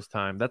the first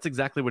time. That's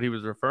exactly what he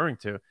was referring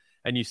to,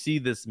 and you see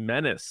this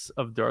menace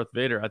of Darth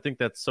Vader. I think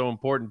that's so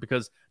important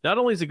because not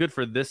only is it good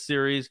for this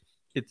series,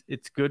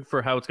 it's good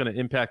for how it's going to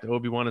impact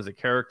Obi-Wan as a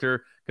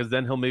character, because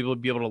then he'll maybe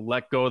be able to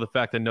let go of the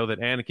fact and know that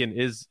Anakin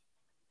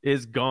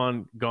is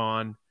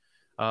gone.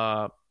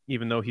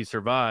 Even though he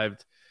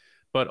survived,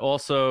 but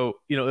also,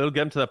 it'll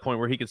get him to that point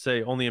where he could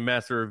say, only a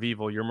master of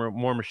evil, you're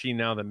more machine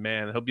now than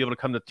man. He'll be able to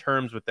come to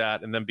terms with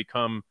that and then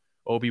become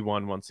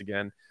Obi-Wan once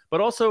again. But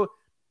also,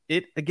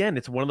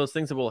 it's one of those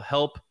things that will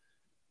help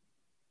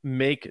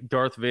make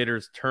Darth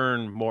Vader's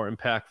turn more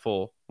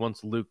impactful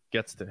once Luke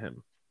gets to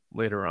him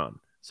later on.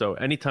 So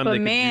anytime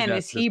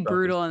is he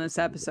brutal in this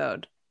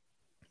episode?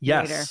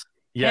 Yes. Vader.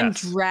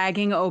 Yes. Him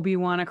dragging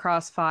Obi-Wan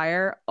across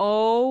fire.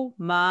 Oh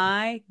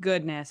my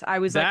goodness. I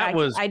was That like,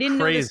 was I didn't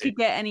know this crazy. could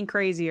get any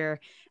crazier.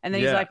 And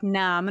then he's Yeah. like,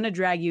 nah, I'm going to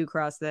drag you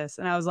across this.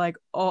 And I was like,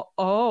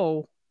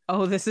 oh,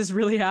 this is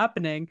really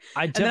happening.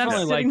 I then I'm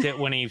definitely sitting- liked it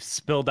when he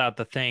spilled out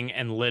the thing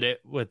and lit it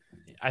with,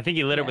 I think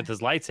he lit it Yeah. with his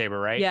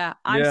lightsaber, right? Yeah.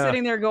 I'm Yeah.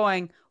 sitting there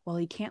going, well,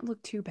 he can't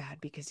look too bad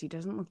because he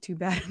doesn't look too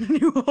bad in A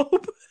New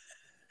Hope.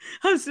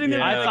 I'm sitting there.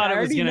 Yeah. I like, thought it was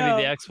already going to know.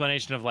 be the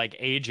explanation of like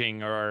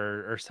aging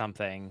or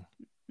something.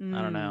 I don't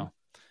Mm, know.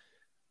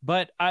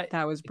 But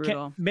That was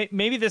brutal.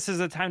 maybe this is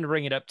a time to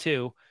bring it up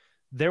too.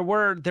 There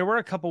were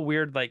a couple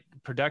weird like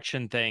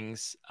production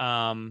things.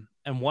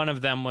 And one of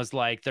them was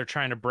like they're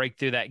trying to break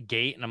through that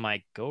gate, and I'm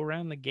like, go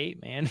around the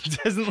gate, man. It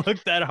doesn't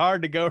look that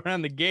hard to go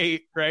around the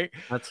gate, right?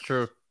 That's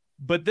true.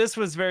 But this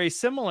was very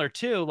similar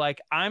too. Like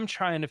I'm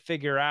trying to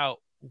figure out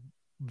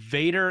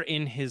Vader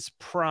in his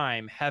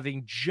prime,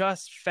 having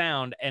just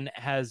found and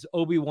has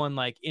Obi-Wan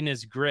like in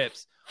his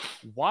grips,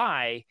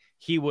 why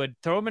he would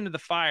throw him into the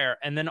fire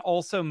and then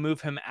also move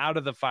him out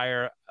of the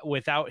fire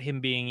without him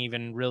being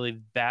even really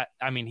bad.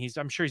 I mean,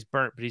 I'm sure he's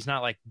burnt, but he's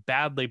not like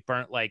badly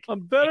burnt. Like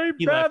I'm very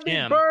he left badly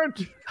him.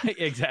 burnt.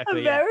 Exactly.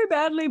 I'm Yeah. very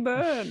badly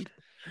burned.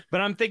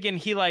 But I'm thinking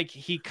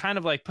he kind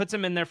of like puts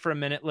him in there for a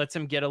minute, lets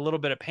him get a little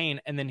bit of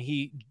pain, and then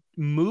he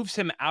moves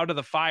him out of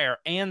the fire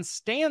and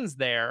stands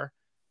there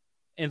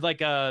in like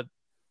a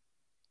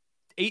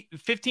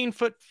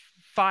 15-foot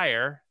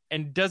fire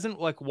and doesn't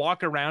like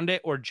walk around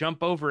it or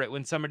jump over it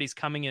when somebody's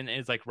coming in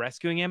and is like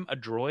rescuing him, a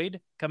droid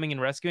coming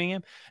and rescuing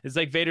him. It's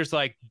like Vader's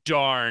like,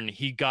 darn,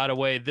 he got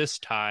away this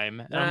time.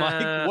 And I'm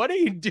like, what are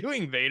you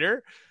doing,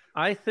 Vader?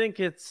 I think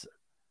it's,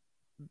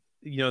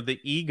 the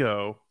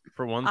ego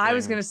for one thing. I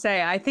was going to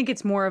say, I think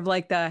it's more of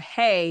like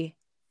hey,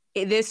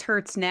 this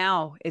hurts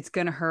now. It's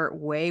going to hurt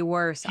way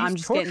worse. He's I'm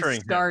just getting torturing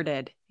him.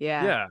 started.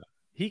 Yeah. Yeah.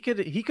 He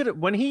could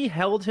when he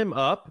held him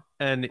up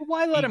and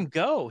Why let him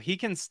go? He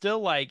can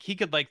still he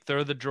could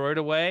throw the droid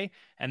away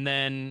and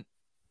then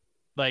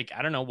I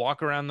don't know,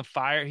 walk around the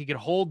fire. He could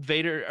hold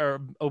Vader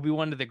or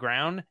Obi-Wan to the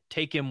ground,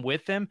 take him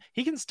with him.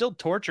 He can still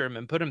torture him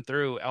and put him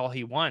through all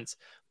he wants.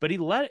 But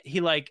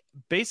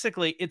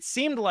basically it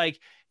seemed like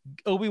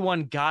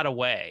Obi-Wan got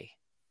away.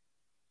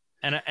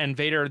 And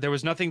Vader, there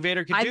was nothing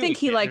Vader could do. I think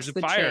he likes There's the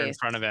a fire in chase.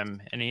 front of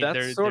him, and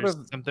there's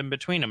something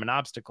between him, an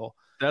obstacle.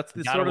 That's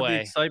the Got sort of away.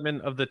 the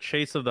excitement of the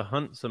chase of the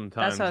hunt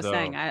sometimes. That's what I was though.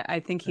 saying. I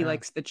think he Yeah.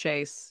 likes the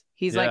chase.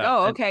 He's Yeah, like,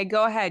 oh, and- okay,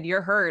 go ahead.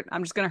 You're hurt.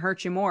 I'm just going to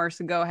hurt you more.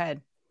 So go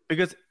ahead.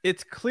 Because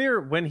it's clear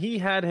when he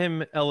had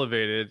him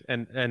elevated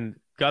and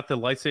got the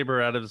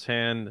lightsaber out of his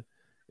hand,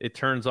 it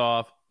turns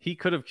off. He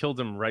could have killed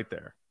him right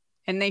there.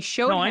 And they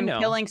showed No, I him know.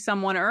 killing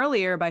someone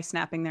earlier by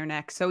snapping their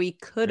neck. So he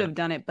could have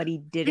done it, but he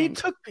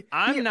didn't.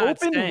 I'm he not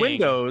opened saying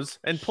windows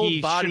and he pulled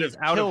should bodies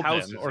have out of killed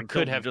houses them or and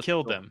could have just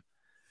killed killed them.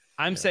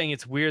 I'm saying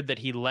it's weird that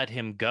he let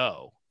him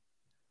go.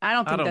 I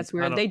don't think don't- that's I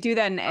weird. don't- They do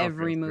that in I don't think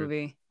every it's weird.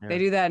 movie. Yeah. They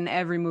do that in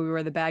every movie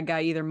where the bad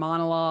guy either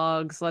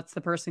monologues, lets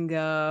the person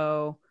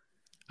go.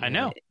 I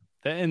know.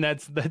 And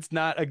that's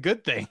not a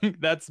good thing.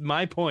 That's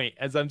my point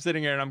as I'm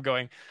sitting here and I'm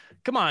going,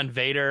 come on,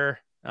 Vader.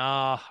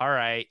 All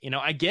right.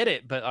 I get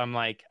it, but I'm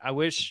like, I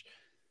wish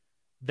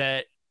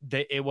that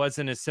it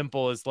wasn't as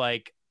simple as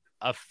like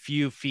a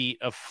few feet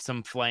of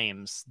some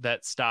flames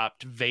that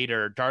stopped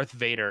Darth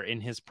Vader in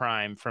his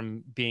prime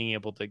from being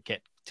able to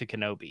get to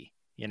Kenobi,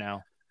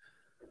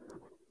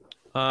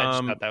 I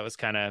just thought that was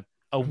kind of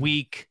a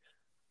weak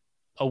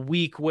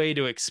way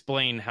to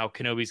explain how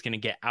Kenobi's going to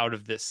get out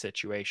of this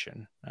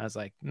situation. I was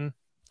like,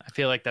 I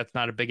feel like that's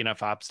not a big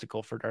enough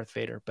obstacle for Darth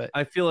Vader. But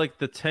I feel like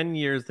the 10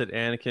 years that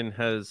Anakin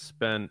has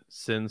spent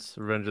since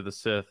Revenge of the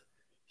Sith,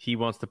 he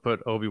wants to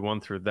put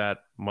Obi-Wan through that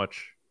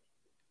much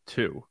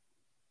too.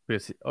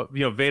 Because,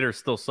 Vader's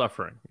still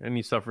suffering, and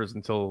he suffers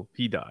until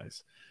he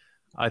dies.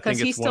 I think Because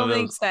he it's one still of those...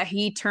 thinks that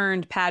he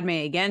turned Padme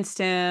against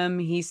him.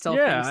 He still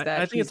thinks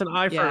that I think it's an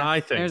eye for an eye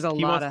thing. There's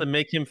He wants to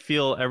make him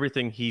feel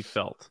everything he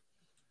felt.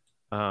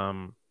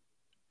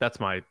 That's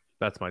my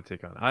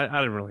take on it. I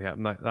don't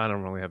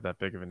really have that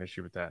big of an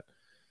issue with that.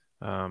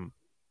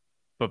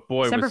 But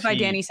boy, Semper was Fi he...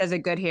 Danny says it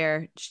good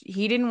here.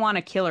 He didn't want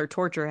to kill or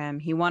torture him.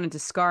 He wanted to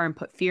scar and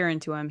put fear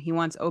into him. He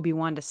wants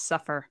Obi-Wan to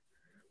suffer.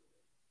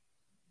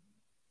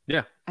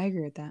 Yeah, I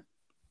agree with that.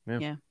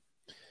 Yeah.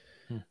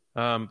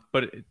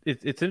 But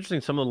it's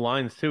interesting. Some of the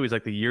lines too. He's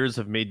like, "The years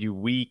have made you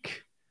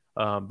weak."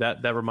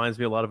 That reminds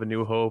me a lot of A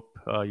New Hope.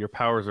 Your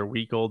powers are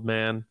weak, old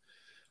man.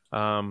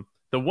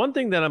 The one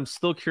thing that I'm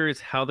still curious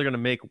how they're going to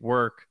make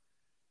work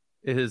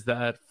is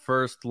that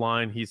first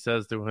line he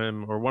says to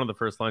him, or one of the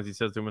first lines he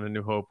says to him in A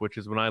New Hope, which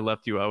is, "When I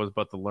left you, I was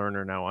but the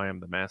learner. Now I am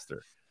the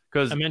master."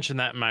 Because I mentioned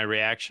that in my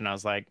reaction. I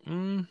was like,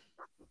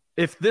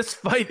 if this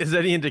fight is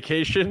any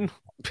indication,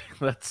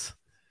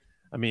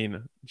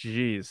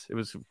 geez, it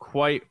was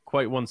quite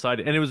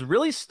one-sided. And it was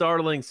really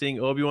startling seeing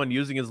Obi-Wan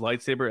using his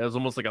lightsaber as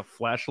almost like a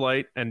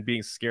flashlight and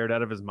being scared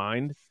out of his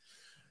mind.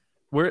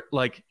 Where,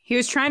 He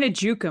was trying to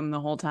juke him the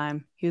whole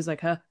time. He was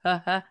like, huh, huh,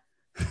 huh.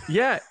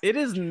 yeah, it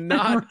is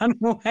not... Run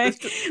away.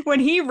 When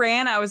he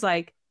ran, I was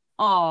like,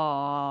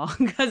 aw.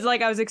 Because,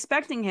 I was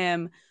expecting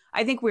him.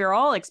 I think we were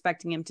all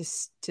expecting him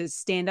to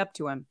stand up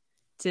to him,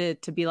 to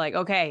be like,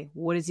 okay,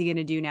 what is he going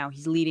to do now?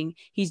 He's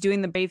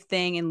doing the brave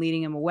thing and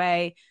leading him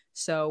away.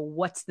 So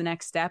what's the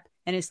next step?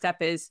 And his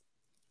step is,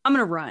 I'm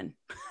going to run.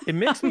 It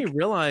makes me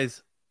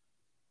realize,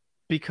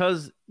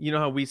 because you know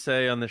how we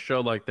say on the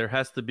show, like there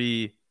has to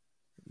be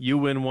you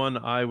win one,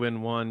 I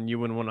win one, you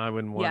win one, I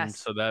win one. Yes.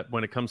 So that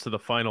when it comes to the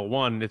final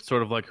one, it's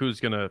sort of like, who's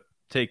going to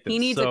take this? He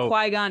needs a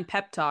Qui-Gon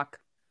pep talk.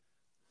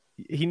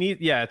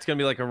 It's going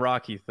to be like a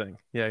Rocky thing.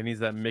 Yeah, he needs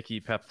that Mickey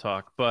pep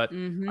talk. But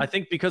I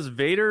think because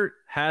Vader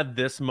had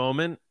this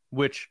moment,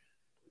 which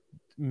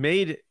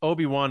made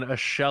Obi-Wan a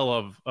shell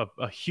of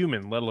a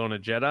human, let alone a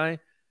Jedi,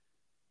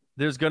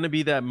 there's going to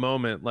be that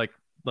moment like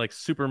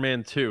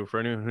Superman 2, for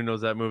anyone who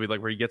knows that movie,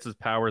 like where he gets his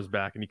powers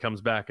back and he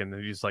comes back and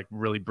he just like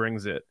really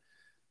brings it.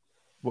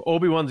 Well,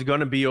 Obi-Wan's going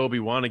to be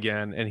Obi-Wan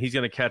again, and he's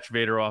going to catch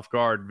Vader off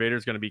guard.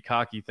 Vader's going to be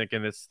cocky,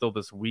 thinking it's still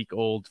this weak,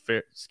 old,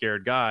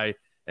 scared guy.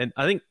 And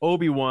I think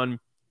Obi-Wan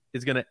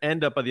is going to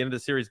end up by the end of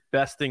the series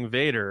besting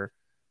Vader.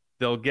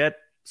 They'll get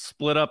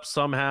split up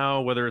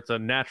somehow, whether it's a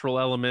natural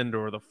element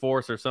or the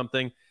Force or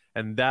something,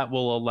 and that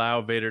will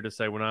allow Vader to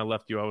say, when I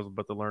left you, I was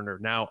but the learner.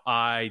 Now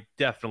I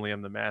definitely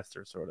am the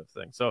master, sort of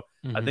thing. So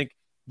I think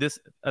this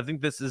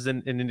is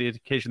an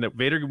indication that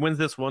Vader wins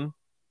this one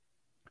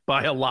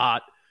by a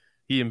lot.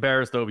 He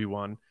embarrassed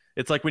Obi-Wan.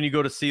 It's like when you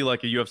go to see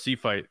like a UFC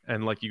fight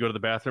and like you go to the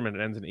bathroom and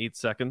it ends in 8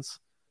 seconds.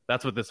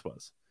 That's what this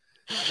was.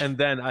 And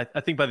then I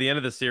think by the end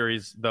of the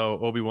series, though,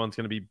 Obi-Wan's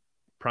going to be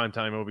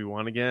primetime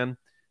Obi-Wan again.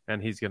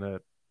 And he's going to,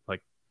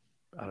 like,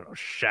 I don't know,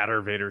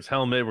 shatter Vader's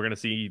helmet. We're going to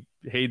see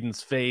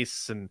Hayden's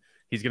face and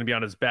he's going to be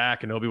on his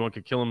back and Obi-Wan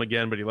could kill him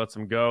again, but he lets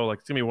him go. Like,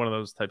 it's going to be one of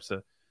those types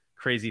of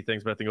crazy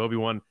things. But I think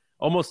Obi-Wan,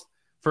 almost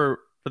for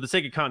the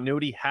sake of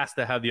continuity, has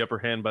to have the upper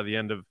hand by the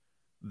end of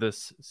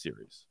this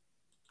series.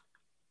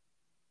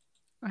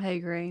 I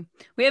agree.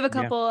 We have a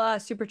couple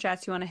super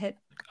chats you want to hit.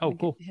 Oh,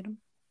 cool. Hit them.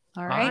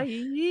 All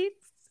right.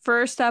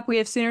 First up, we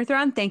have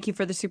Soonerthron. Thank you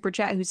for the super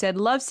chat. Who said,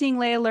 "Love seeing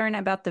Leia learn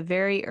about the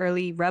very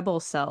early Rebel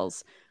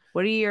cells.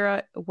 What are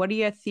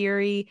your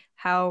theory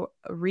how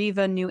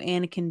Reva knew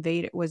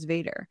Anakin was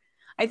Vader?"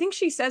 I think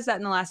she says that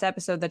in the last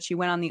episode, that she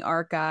went on the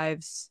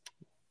archives.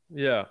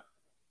 Yeah.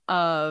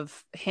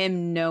 Of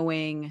him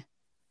knowing.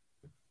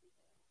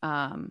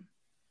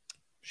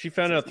 She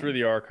found out through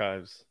the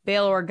archives.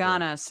 Bail Organa.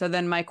 Yeah. So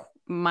then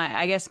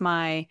I guess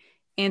my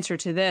answer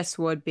to this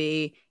would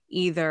be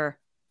either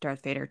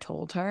Darth Vader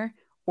told her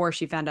or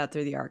she found out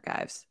through the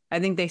archives. I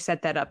think they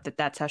set that up,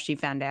 that's how she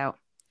found out.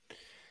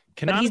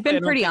 But he's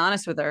been pretty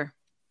honest with her.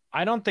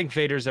 I don't think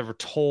Vader's ever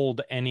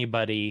told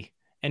anybody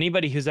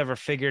who's ever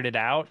figured it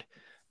out.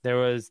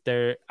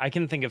 I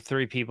can think of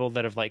 3 people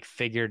that have like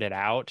figured it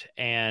out,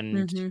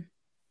 and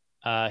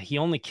he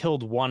only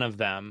killed one of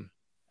them,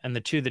 and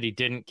the 2 that he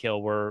didn't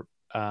kill were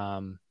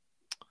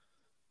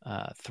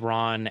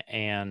Thrawn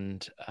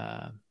and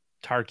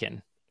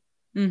Tarkin.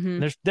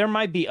 There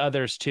might be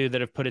others too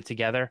that have put it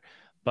together,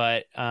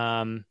 but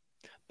I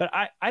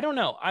don't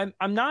know.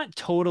 I'm not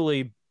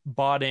totally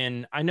bought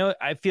in. I know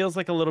it feels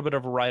like a little bit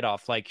of a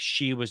write-off, like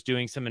she was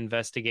doing some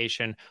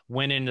investigation,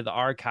 went into the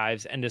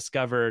archives and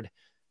discovered,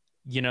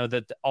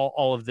 that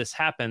all of this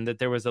happened, that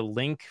there was a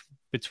link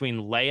between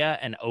Leia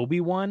and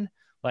Obi-Wan.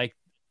 Like,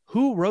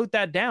 who wrote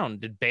that down?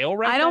 Did Bail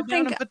write that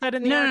down and put that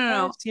in the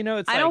archives?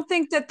 No. I don't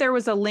think that there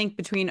was a link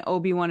between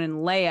Obi-Wan and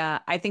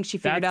Leia. I think she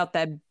figured out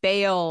that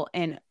Bail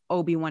and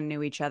Obi-Wan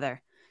knew each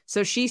other.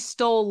 So she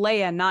stole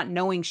Leia not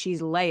knowing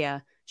she's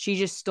Leia. She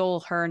just stole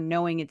her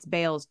knowing it's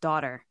Bail's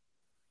daughter.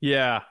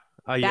 Yeah.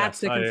 That's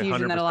the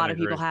confusion that a lot of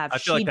people have.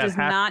 She does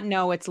not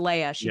know it's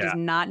Leia. She does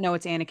not know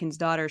it's Anakin's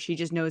daughter. She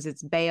just knows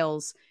it's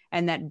Bail's,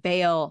 and that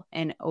Bail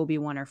and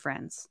Obi-Wan are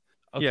friends.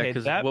 Okay,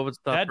 because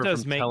that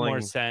does make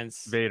more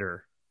sense.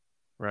 Vader,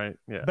 right?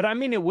 Yeah. But I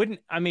mean, it wouldn't.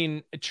 I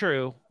mean,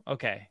 true.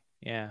 Okay.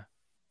 Yeah.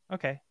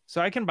 Okay.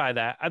 So I can buy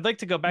that. I'd like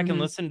to go back and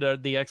listen to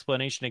the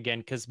explanation again,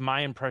 because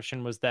my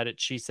impression was that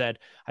she said,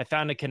 "I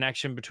found a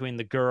connection between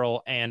the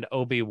girl and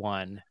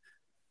Obi-Wan."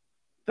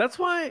 That's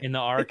why in the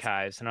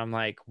archives, and I'm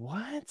like,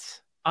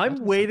 what?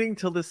 I'm waiting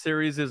till the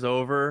series is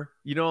over.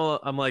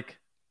 I'm like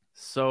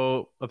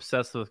so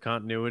obsessed with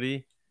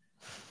continuity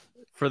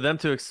for them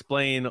to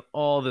explain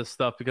all this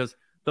stuff, because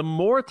the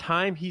more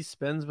time he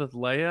spends with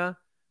Leia,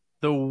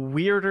 the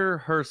weirder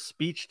her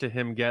speech to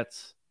him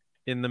gets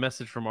in the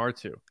message from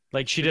R2.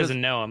 Like, she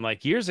doesn't know him.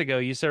 Like, years ago,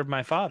 you served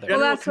my father. Well,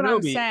 that's Kenobi, what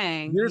I'm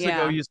saying. Years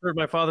ago, you served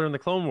my father in the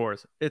Clone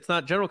Wars. It's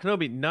not General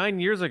Kenobi. 9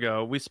 years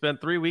ago, we spent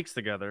 3 weeks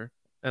together,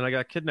 and I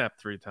got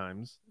kidnapped 3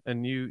 times,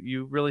 and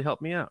you really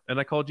helped me out, and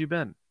I called you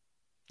Ben.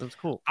 That was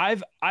cool.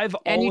 I've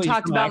and you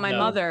talked about my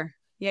mother.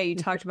 Yeah, you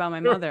talked about my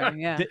mother.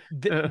 Yeah.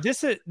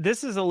 This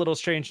is a little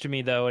strange to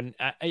me, though, and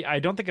I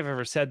don't think I've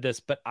ever said this,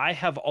 but I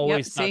have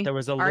always thought there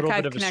was a little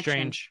bit of a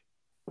strange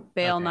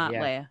Bail, not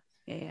Leia.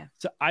 Yeah.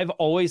 So I've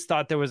always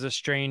thought there was a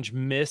strange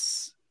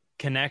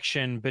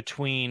misconnection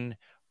between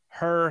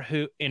her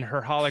who in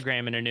her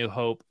hologram in A New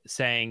Hope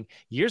saying,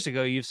 "Years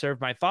ago, you've served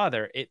my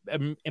father." It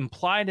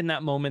implied in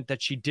that moment that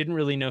she didn't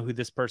really know who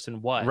this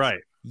person was.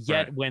 Right.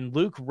 Yet when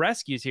Luke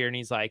rescues her and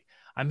he's like,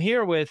 "I'm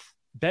here with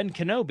Ben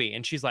Kenobi,"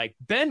 and she's like,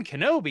 "Ben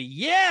Kenobi,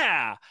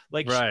 yeah!"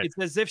 Like Right. it's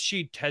as if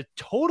she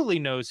totally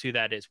knows who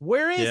that is.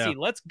 Where is he?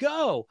 Let's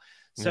go.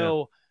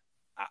 So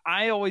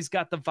I always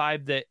got the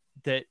vibe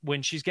that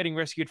when she's getting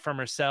rescued from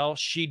her cell,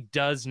 she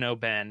does know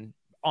Ben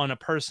on a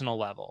personal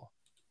level.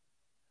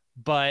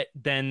 But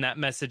then that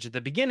message at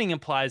the beginning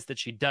implies that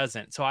she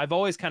doesn't. So I've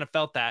always kind of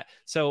felt that.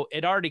 So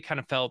it already kind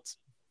of felt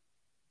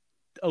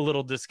a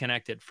little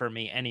disconnected for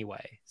me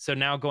anyway. So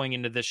now going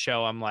into this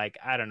show, I'm like,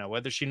 I don't know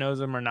whether she knows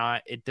him or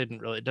not. It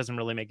doesn't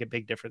really make a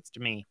big difference to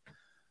me.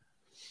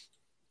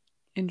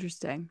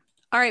 Interesting.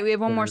 All right, we have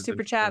one That more is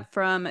super chat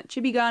from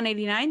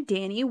Chibigon89.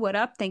 Danny, what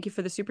up? Thank you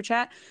for the super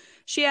chat.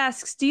 She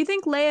asks, do you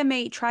think Leia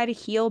may try to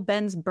heal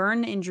Ben's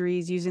burn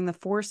injuries using the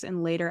Force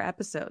in later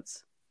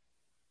episodes?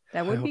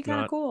 That would be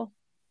kind of cool.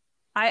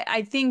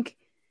 I think,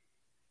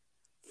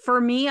 for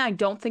me, I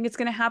don't think it's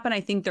going to happen.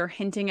 I think they're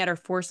hinting at her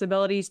Force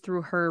abilities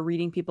through her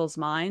reading people's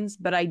minds,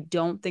 but I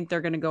don't think they're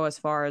going to go as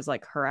far as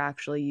like her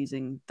actually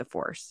using the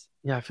Force.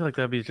 Yeah, I feel like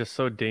that'd be just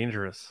so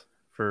dangerous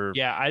for.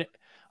 Yeah,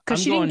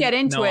 because she didn't get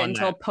into it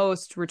until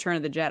post Return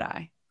of the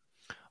Jedi.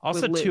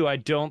 Also, too, I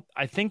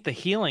think the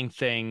healing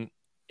thing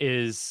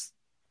is,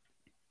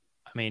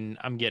 I mean,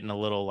 I'm getting a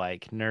little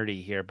like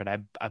nerdy here, but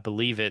I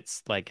believe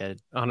it's like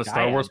on a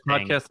Star Wars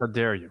podcast. How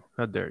dare you?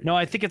 No,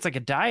 I think it's like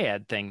a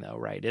dyad thing though,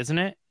 right? Isn't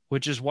it?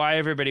 Which is why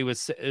everybody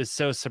is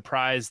so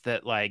surprised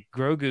that like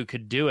Grogu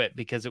could do it,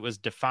 because it was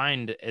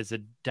defined as a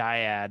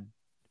dyad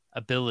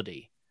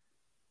ability.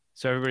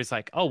 So everybody's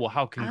like, oh, well,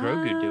 how can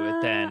Grogu do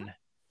it then?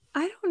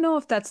 I don't know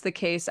if that's the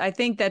case. I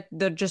think that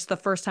just the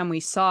first time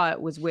we saw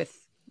it was with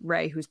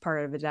Rey, who's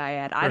part of a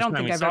dyad. I don't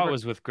think it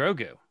was with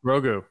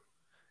Grogu.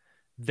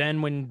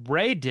 Then when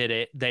Rey did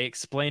it, they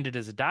explained it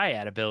as a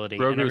dyad ability.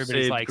 Grogu, and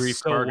everybody's like,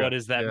 so Karga. What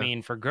does that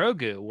mean for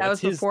Grogu? That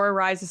was before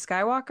Rise of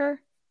Skywalker?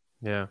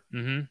 Yeah.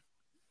 Mm-hmm.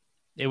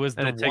 It was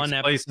the one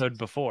episode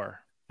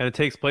before. And it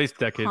takes place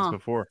decades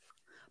before.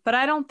 But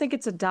I don't think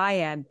it's a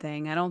dyad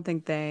thing. I don't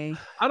think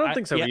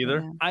so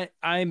either.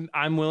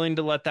 I'm willing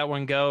to let that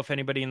one go if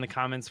anybody in the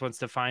comments wants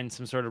to find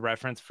some sort of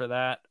reference for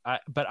that.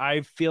 But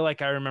I feel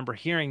like I remember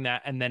hearing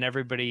that, and then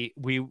everybody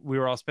we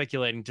were all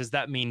speculating, does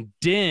that mean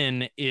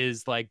Din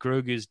is like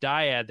Grogu's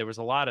dyad? There was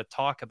a lot of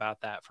talk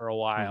about that for a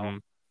while. Mm-hmm.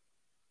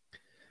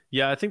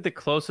 Yeah, I think the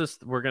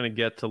closest we're gonna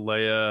get to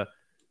Leia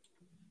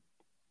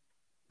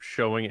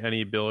showing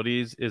any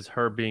abilities is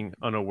her being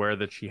unaware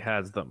that she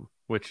has them,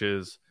 which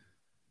is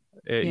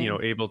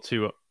able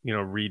to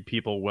read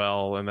people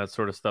well and that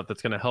sort of stuff.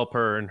 That's going to help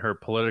her in her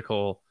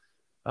political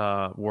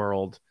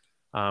world,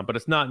 but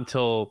it's not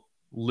until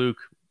Luke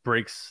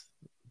breaks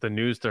the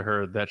news to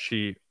her that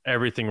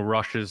everything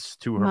rushes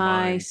to her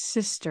mind. My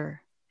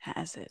sister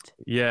has it.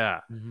 Yeah.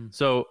 Mm-hmm.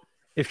 So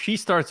if she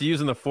starts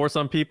using the Force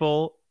on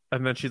people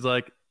and then she's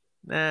like,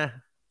 nah,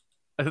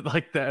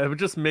 like that, it would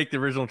just make the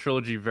original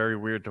trilogy very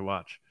weird to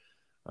watch.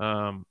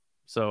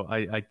 So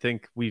I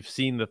think we've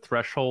seen the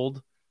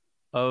threshold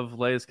of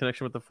Leia's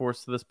connection with the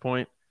Force to this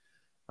point,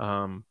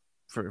 for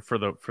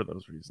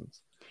those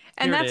reasons.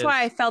 And that's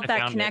why I felt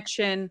that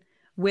connection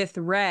with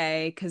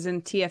Rey, because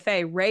in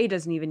TFA, Rey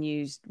doesn't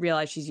even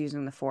realize she's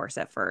using the Force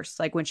at first.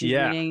 Like when she's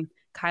reading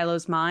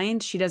Kylo's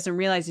mind, she doesn't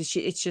realize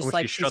it's just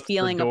like she's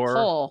feeling a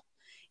pull.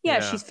 Yeah,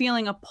 she's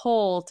feeling a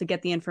pull to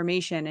get the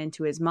information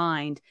into his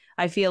mind.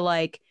 I feel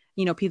like,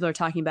 people are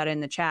talking about it in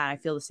the chat. I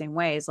feel the same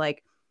way. It's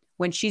like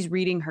when she's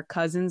reading her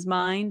cousin's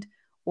mind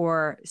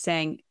or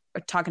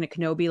talking to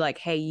Kenobi, like,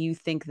 hey, you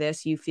think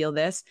this, you feel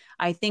this.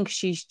 I think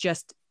she's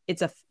just,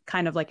 it's a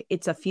kind of like,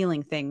 it's a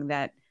feeling thing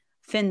that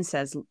Finn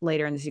says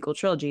later in the sequel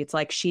trilogy. It's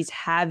like she's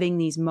having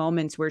these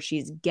moments where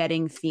she's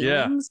getting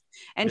feelings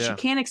and she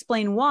can't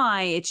explain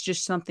why. It's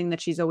just something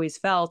that she's always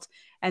felt.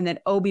 And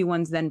that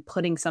Obi-Wan's then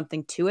putting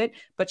something to it,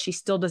 but she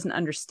still doesn't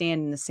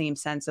understand in the same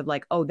sense of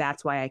like, oh,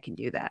 that's why I can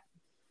do that.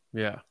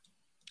 Yeah.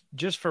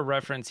 Just for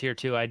reference here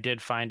too, I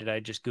did find it. I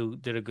just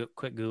did a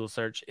quick Google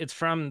search. It's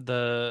from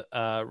the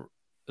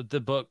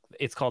book.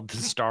 It's called the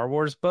Star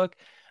Wars book,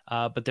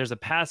 but there's a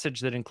passage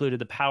that included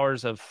the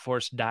powers of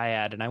Force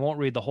dyad, and I won't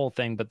read the whole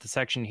thing, but the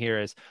section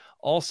here is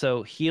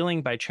also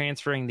healing by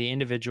transferring the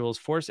individual's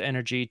Force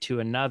energy to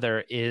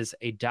another is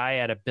a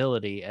dyad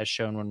ability, as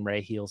shown when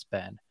Rey heals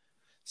Ben.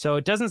 So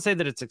it doesn't say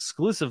that it's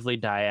exclusively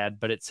dyad,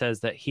 but it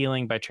says that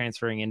healing by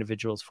transferring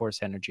individual's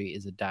Force energy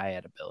is a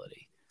dyad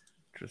ability.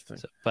 Interesting.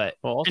 So, but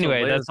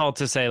anyway, that's all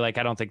to say, like,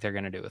 I don't think they're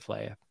going to do it with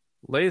Leia.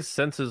 Leia's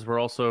senses were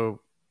also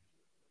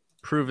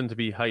proven to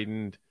be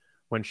heightened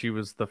when she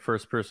was the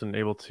first person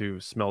able to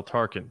smell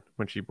Tarkin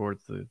when she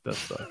boards the Death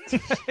Star.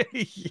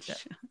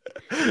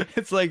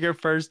 It's like her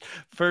first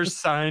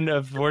sign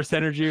of Force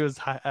energy was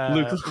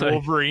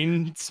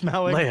Wolverine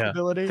smelling Leia,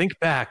 ability. Think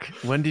back.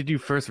 When did you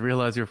first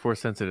realize you're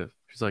Force sensitive?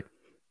 She's like,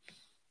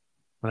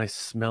 when I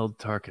smelled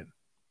Tarkin.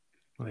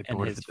 When I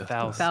boarded the Death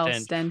Star. Foul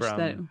stench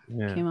that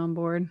came on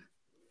board.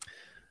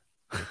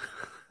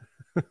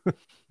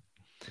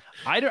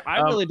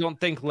 I really don't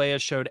think Leia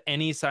showed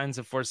any signs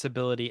of Force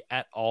ability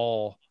at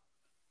all.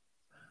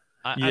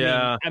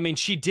 I mean,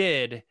 she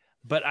did,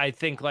 but I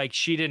think like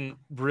she didn't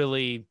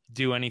really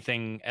do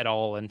anything at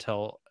all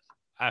until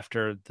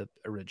after the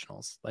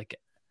originals. Like,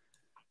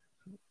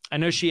 I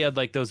know she had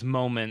like those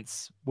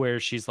moments where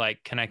she's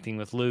like connecting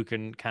with Luke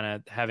and kind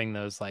of having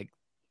those like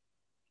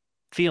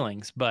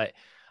feelings, but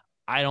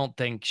I don't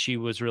think she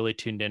was really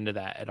tuned into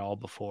that at all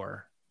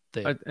before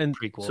the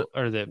prequel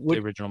or the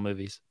original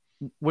movies.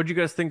 What'd you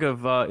guys think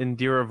of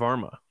Indira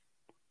Varma?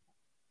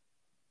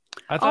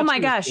 Oh my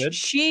gosh,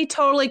 she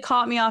totally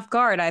caught me off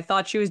guard. I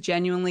thought she was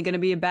genuinely going to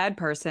be a bad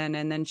person,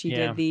 and then she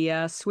did the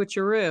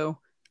switcheroo.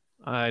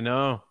 I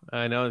know,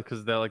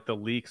 because they're like the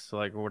leaks,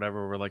 like or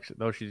whatever, were like,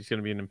 oh, she's going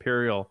to be an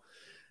Imperial.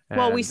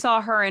 Well, we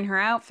saw her in her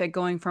outfit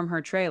going from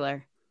her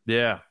trailer.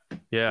 Yeah.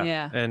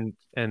 And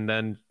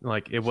then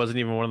like it wasn't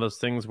even one of those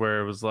things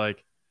where it was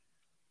like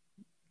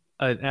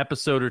an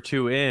episode or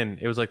two in,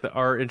 it was like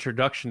our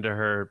introduction to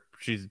her.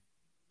 She's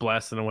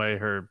blasting away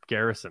her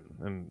garrison,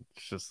 and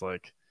it's just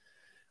like,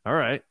 all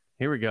right,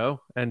 here we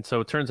go. And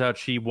so it turns out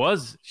it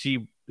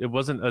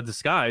wasn't a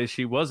disguise.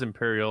 She was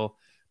Imperial,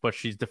 but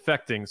she's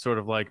defecting, sort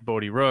of like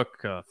Bodhi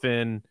Rook,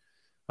 Finn,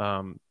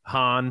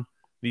 Han,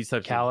 these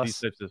types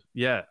of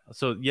yeah.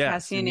 So yeah,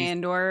 Cassian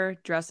Andor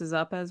dresses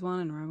up as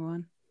one in Rogue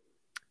One.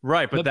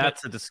 Right, but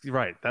that's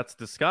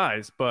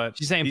disguise. But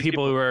she's saying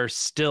people who are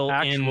still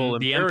in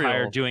the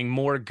Empire doing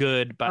more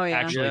good, but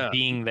actually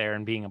being there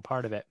and being a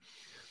part of it.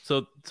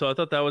 So I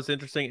thought that was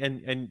interesting,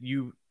 and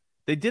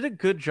they did a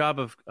good job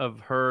of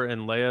her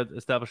and Leia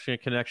establishing a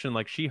connection.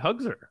 Like she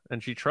hugs her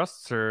and she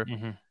trusts her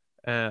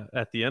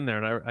at the end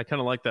there, and I kind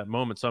of like that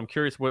moment. So I'm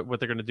curious what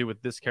they're going to do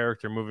with this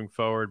character moving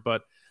forward.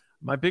 But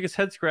my biggest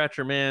head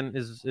scratcher, man,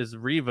 is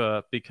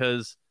Reva,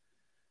 because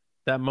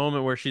that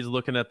moment where she's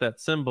looking at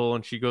that symbol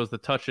and she goes to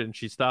touch it and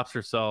she stops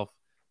herself.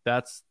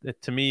 That's,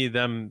 to me,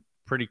 them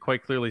pretty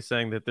quite clearly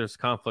saying that there's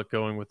conflict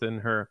going within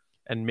her,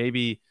 and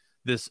maybe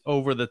this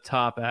over the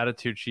top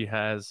attitude she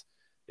has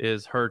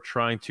is her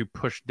trying to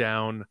push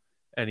down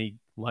any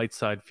light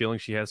side feeling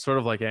she has, sort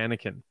of like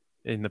Anakin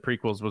in the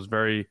prequels was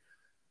very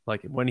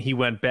like, when he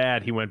went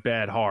bad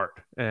hard,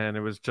 and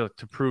it was just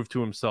to prove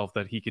to himself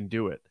that he can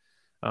do it.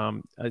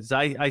 As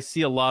I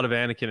see a lot of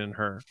Anakin in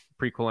her,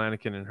 prequel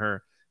Anakin in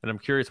her, and I'm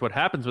curious what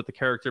happens with the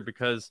character,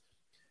 because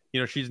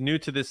she's new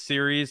to this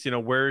series.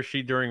 Where is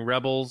she during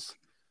Rebels?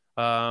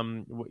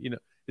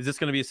 Is this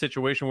going to be a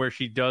situation where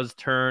she does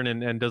turn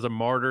and does a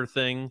martyr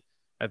thing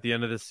at the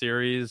end of the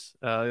series?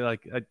 I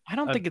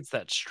don't think it's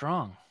that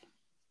strong.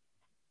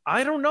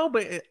 I don't know,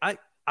 but I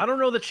don't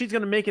know that she's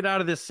going to make it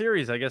out of this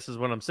series, I guess is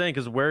what I'm saying,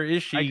 because where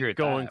is she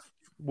going?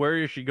 Where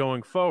is she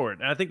going forward?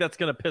 And I think that's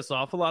going to piss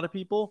off a lot of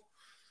people,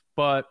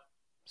 but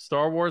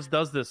Star Wars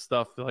does this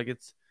stuff. Like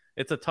it's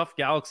a tough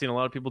galaxy, and a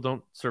lot of people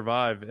don't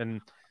survive.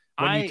 And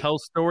when you tell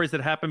stories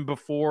that happen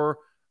before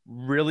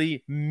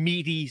really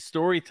meaty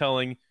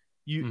storytelling,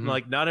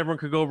 like not everyone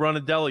could go run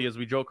a deli, as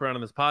we joke around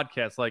in this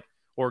podcast, like,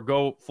 or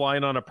go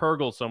flying on a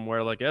Purgle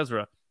somewhere like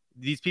Ezra.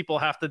 These people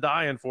have to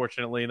die,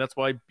 unfortunately, and that's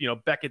why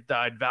Beckett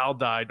died, Val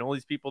died, and all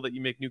these people that you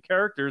make new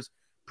characters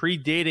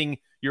predating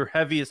your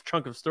heaviest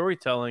chunk of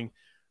storytelling.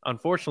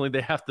 Unfortunately,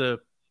 they have to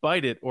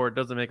bite it, or it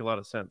doesn't make a lot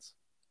of sense.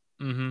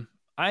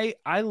 I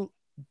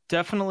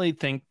definitely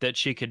think that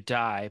she could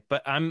die,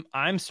 but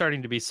I'm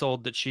starting to be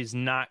sold that she's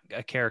not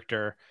a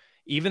character,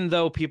 even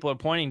though people are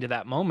pointing to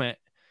that moment.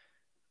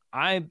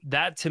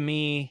 That to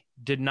me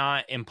did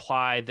not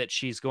imply that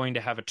she's going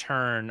to have a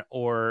turn,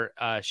 or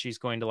she's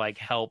going to like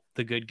help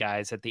the good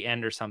guys at the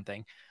end or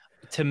something.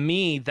 To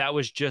me, that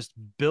was just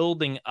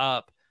building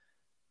up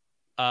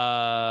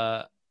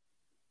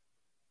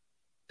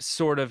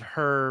sort of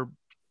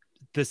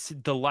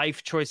the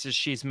life choices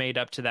she's made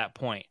up to that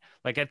point.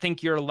 Like, I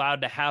think you're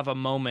allowed to have a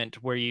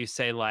moment where you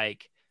say,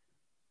 like,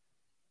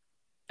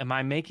 am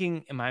I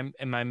making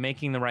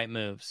the right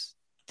moves?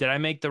 Did I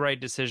make the right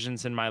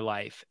decisions in my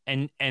life?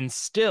 And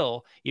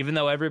still, even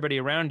though everybody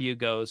around you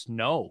goes,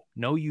 no,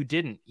 you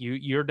didn't.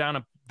 You're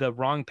down the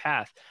wrong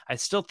path. I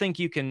still think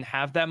you can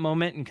have that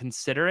moment and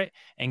consider it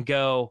and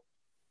go,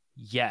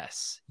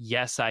 yes,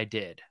 I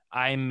did.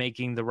 I'm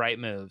making the right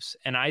moves.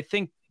 And I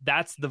think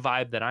that's the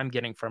vibe that I'm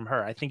getting from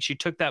her. I think she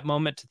took that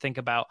moment to think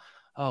about,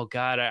 oh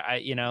God, I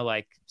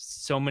like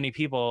so many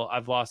people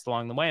I've lost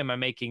along the way. Am I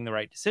making the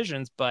right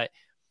decisions? But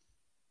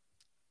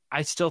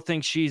I still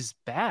think she's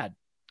bad.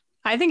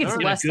 I think it's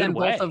less than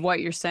both of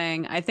what you're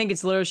saying. I think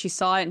it's literally she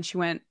saw it and she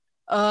went,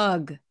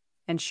 ugh,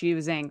 and she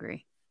was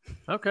angry.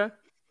 Okay.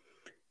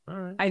 All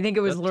right. I think it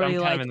was literally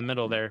kind like of in the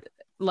middle there.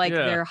 Like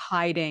they're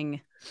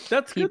hiding.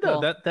 That's people.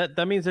 Good though.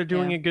 That means they're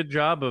doing a good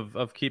job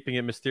of keeping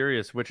it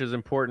mysterious, which is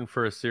important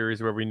for a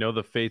series where we know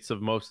the fates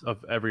of most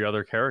of every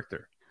other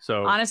character.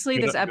 So honestly,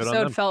 this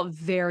episode felt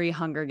very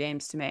Hunger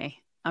Games to me.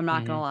 I'm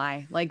not gonna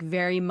lie, like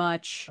very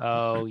much.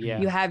 Oh yeah.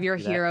 You have your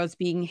heroes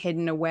being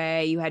hidden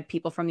away. You had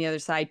people from the other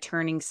side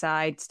turning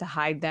sides to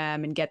hide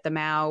them and get them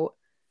out.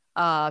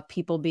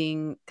 People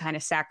being kind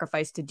of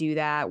sacrificed to do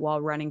that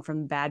while running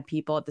from bad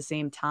people at the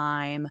same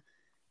time.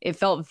 It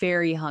felt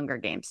very Hunger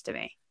Games to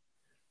me.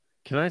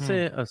 Can I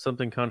say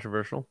something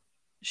controversial?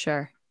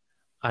 Sure.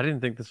 I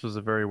didn't think this was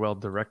a very well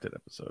directed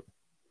episode.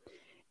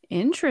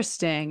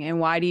 Interesting. And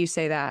why do you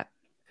say that?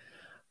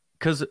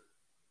 Because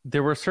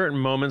there were certain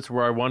moments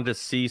where I wanted to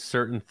see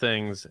certain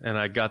things, and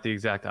I got the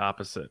exact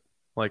opposite.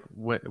 Like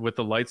with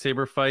the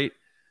lightsaber fight,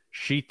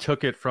 she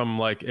took it from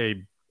like a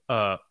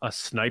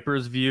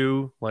sniper's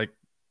view, like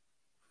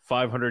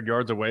 500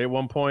 yards away at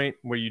one point,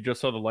 where you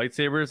just saw the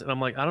lightsabers, and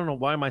I'm like, I don't know,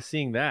 why am I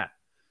seeing that?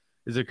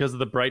 Is it because of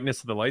the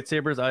brightness of the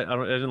lightsabers? I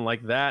didn't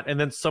like that. And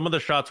then some of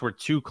the shots were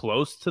too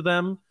close to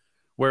them,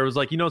 where it was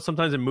like,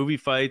 sometimes in movie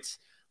fights,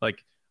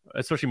 like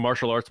especially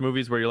martial arts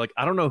movies, where you're like,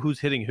 I don't know who's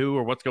hitting who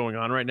or what's going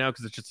on right now,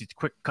 because it's just these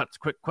quick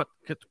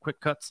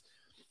cuts.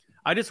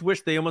 I just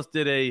wish they almost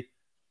did a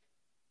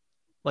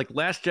like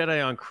Last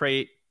Jedi on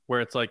Crate,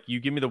 where it's like, you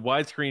give me the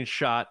widescreen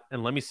shot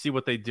and let me see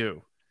what they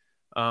do.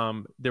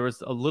 There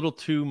was a little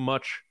too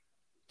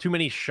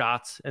many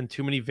shots and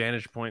too many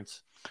vantage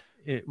points.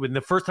 When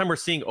the first time we're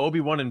seeing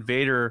Obi-Wan and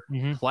Vader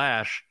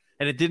clash,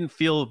 and it didn't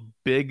feel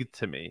big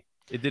to me.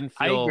 It didn't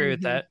feel. I agree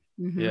with that.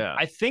 Yeah,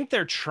 I think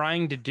they're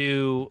trying to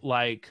do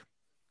like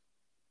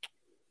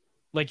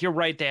you're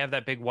right, they have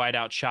that big wide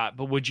out shot,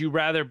 but would you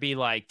rather be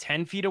like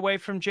 10 feet away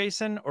from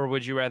Jason, or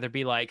would you rather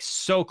be like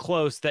so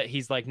close that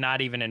he's like not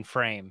even in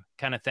frame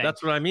kind of thing?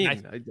 That's what I mean.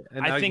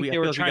 I think they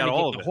were trying to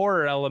get the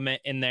horror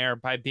element in there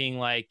by being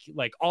like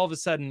all of a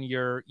sudden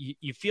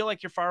you feel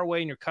like you're far away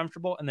and you're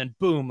comfortable, and then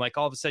boom, like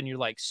all of a sudden you're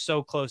like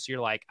so close,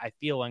 you're like, I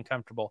feel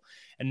uncomfortable.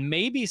 And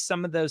maybe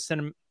some of those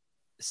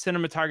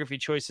cinematography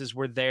choices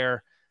were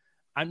there.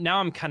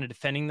 I'm kind of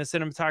defending the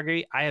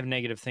cinematography. I have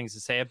negative things to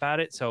say about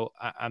it, so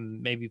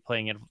I'm maybe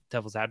playing a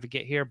devil's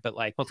advocate here. But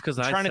like, well, it's because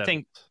I'm trying to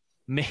think.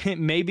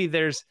 Maybe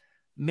there's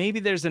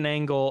an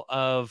angle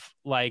of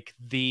like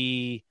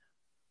the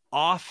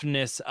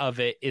offness of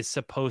it is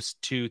supposed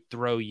to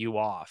throw you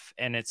off,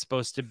 and it's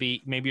supposed to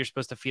be, maybe you're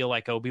supposed to feel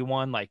like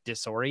Obi-Wan, like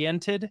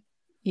disoriented.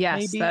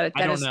 Yes, maybe?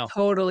 that is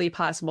totally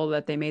possible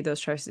that they made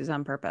those choices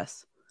on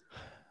purpose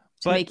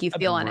to make you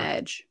feel on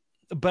edge.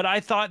 But I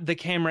thought the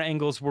camera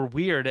angles were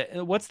weird.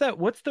 What's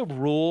the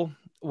rule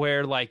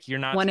where like you're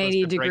not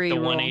 180 supposed to break the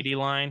rule. 180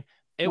 line?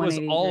 It was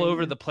all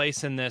over the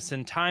place in this.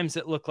 And times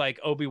it looked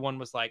like Obi-Wan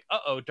was like,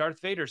 Darth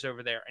Vader's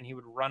over there. And he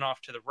would run off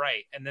to the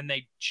right. And then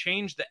they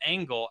changed the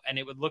angle and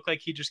it would look like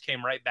he just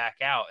came right back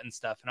out and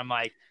stuff. And I'm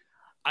like,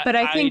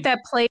 I think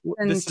that plays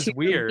into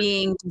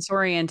being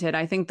disoriented.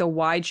 I think the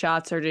wide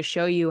shots are to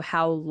show you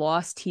how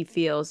lost he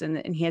feels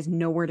and he has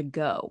nowhere to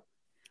go.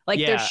 Like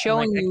they're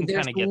showing you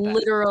there's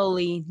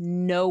literally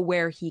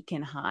nowhere he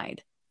can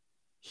hide.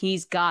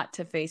 He's got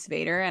to face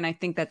Vader. And I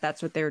think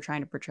that's what they were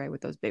trying to portray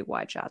with those big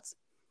wide shots.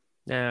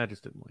 Yeah, I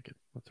just didn't like it.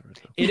 That's all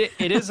right,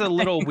 though. It is a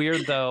little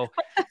weird, though.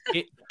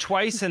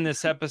 Twice in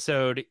this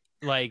episode,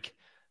 like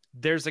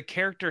there's a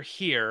character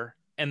here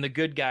and the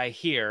good guy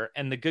here,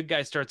 and the good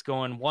guy starts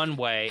going one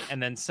way,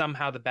 and then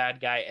somehow the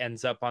bad guy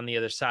ends up on the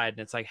other side. And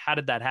it's like, how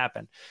did that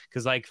happen?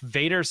 Because like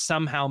Vader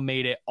somehow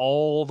made it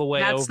all the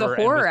way over the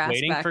horror and was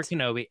waiting aspect. for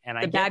Kenobi.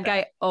 And the bad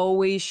guy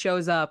always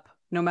shows up,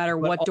 no matter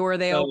what door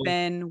they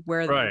open,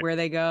 where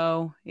they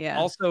go. Yeah.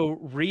 Also,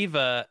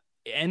 Reva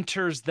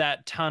enters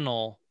that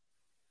tunnel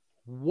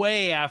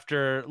way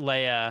after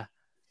Leia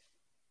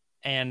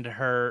and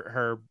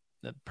her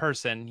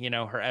person,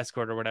 her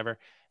escort or whatever,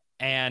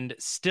 and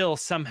still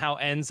somehow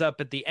ends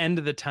up at the end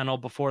of the tunnel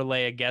before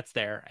Leia gets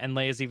there, and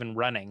Leia's even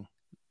running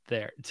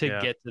there to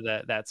get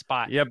to that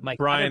spot. Yep, like,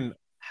 Brian.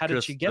 How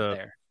did she get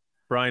there?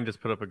 Brian just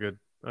put up a good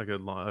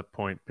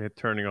point.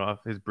 Turning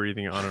off his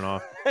breathing on and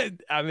off.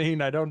 I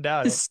mean, I don't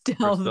doubt it.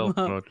 Stealth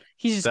mode.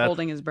 He's just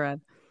holding his breath.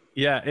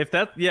 Yeah,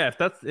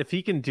 if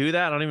he can do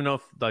that, I don't even know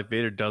if like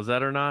Vader does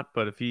that or not.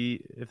 But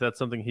if that's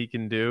something he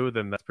can do,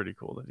 then that's pretty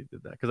cool that he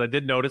did that. Because I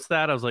did notice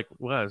that. I was like,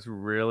 wow, it's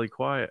really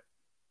quiet.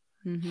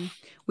 Mm-hmm.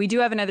 We do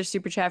have another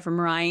super chat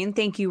from Ryan.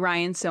 Thank you,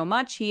 Ryan, so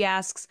much. He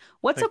asks,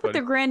 "What's up with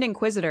the Grand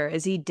Inquisitor?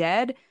 Is he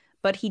dead?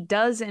 But he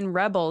does in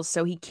Rebels,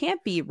 so he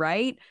can't be,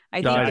 right?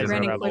 I think the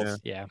Grand Inquisitor.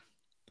 Yeah.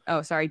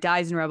 Oh, sorry,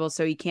 dies in Rebels,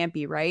 so he can't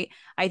be, right?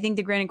 I think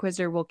the Grand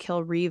Inquisitor will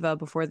kill Reva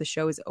before the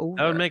show is over.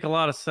 That would make a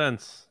lot of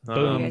sense.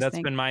 Boom. That's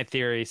been my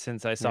theory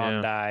since I saw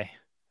him die.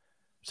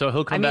 So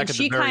he'll come back at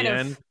the very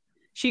end.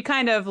 She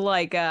kind of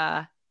like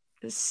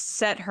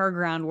set her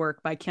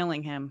groundwork by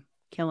killing him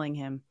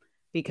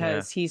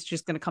because he's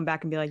just gonna come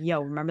back and be like,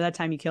 "Yo, remember that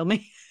time you killed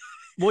me?"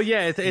 Well,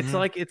 yeah,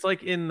 it's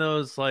like in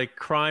those like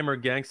crime or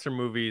gangster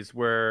movies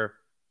where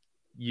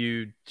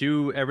you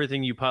do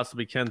everything you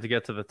possibly can to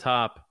get to the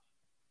top.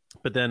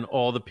 But then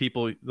all the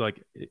people,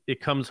 like, it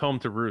comes home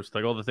to roost.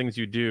 Like, all the things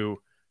you do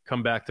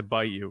come back to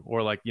bite you.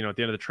 Or, like, at the end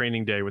of the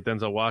training day with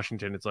Denzel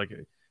Washington, it's like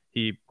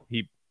he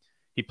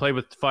played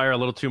with fire a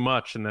little too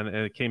much, and then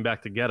it came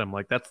back to get him.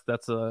 Like,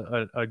 that's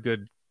a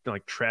good,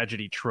 like,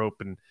 tragedy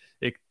trope. And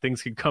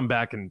things could come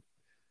back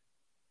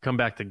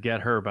to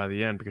get her by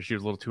the end because she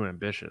was a little too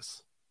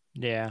ambitious.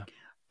 Yeah.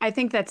 I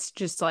think that's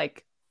just,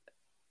 like,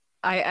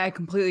 I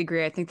completely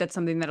agree. I think that's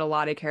something that a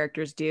lot of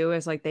characters do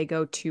is, like, they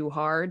go too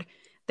hard.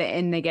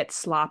 And they get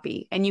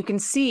sloppy. And you can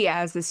see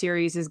as the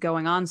series is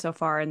going on so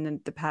far in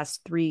the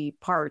past 3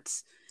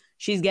 parts,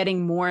 she's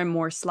getting more and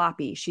more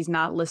sloppy. She's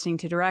not listening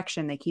to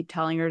direction. They keep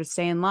telling her to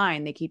stay in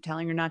line. They keep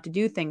telling her not to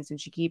do things,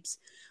 and she keeps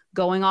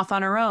going off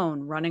on her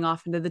own, running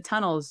off into the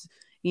tunnels.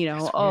 You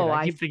know,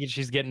 I keep thinking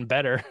she's getting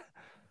better.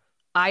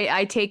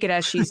 I take it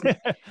as she's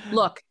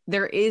look,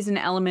 there is an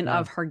element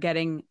of her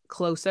getting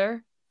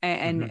closer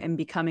and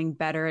becoming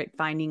better at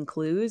finding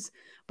clues,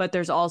 but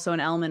there's also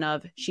an element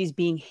of she's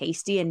being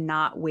hasty and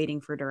not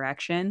waiting for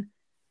direction,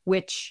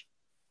 which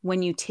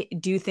when you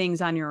do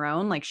things on your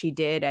own, like she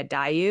did at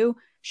Dayu,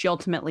 she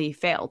ultimately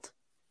failed.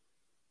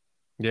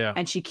 Yeah.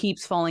 And she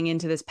keeps falling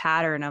into this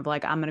pattern of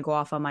like, I'm going to go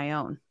off on my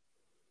own.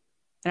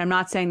 And I'm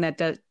not saying that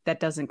that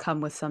doesn't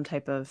come with some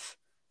type of,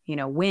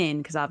 win,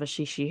 because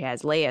obviously she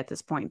has Leia at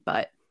this point,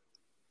 but.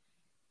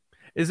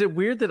 Is it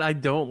weird that I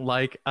don't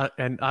like,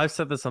 and I've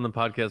said this on the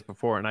podcast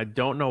before, and I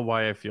don't know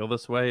why I feel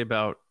this way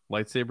about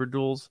lightsaber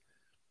duels.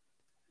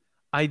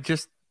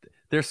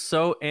 They're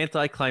so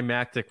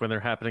anticlimactic when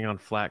they're happening on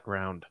flat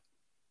ground,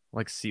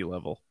 like sea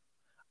level.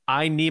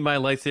 I need my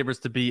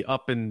lightsabers to be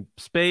up in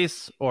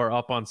space or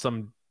up on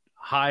some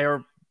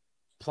higher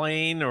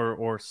plane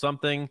or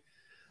something.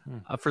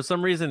 For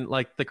some reason,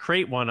 like the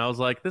crate one, I was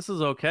like, this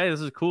is okay.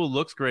 This is cool.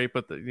 Looks great.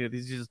 But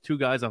these are just two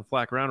guys on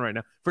flat ground right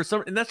now.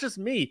 And that's just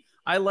me.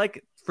 I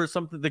like for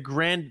something, the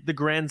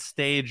grand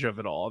stage of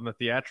it all and the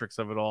theatrics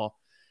of it all.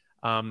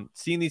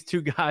 Seeing these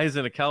two guys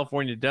in a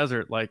California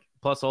desert, like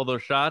plus all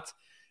those shots,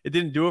 it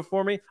didn't do it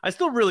for me. I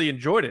still really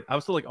enjoyed it. I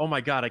was still like, oh my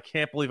God, I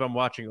can't believe I'm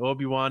watching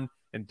Obi-Wan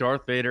and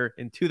Darth Vader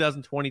in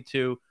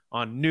 2022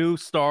 on new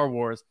Star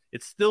Wars.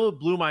 It still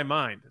blew my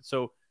mind.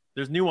 So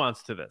there's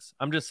nuance to this.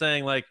 I'm just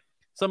saying, like,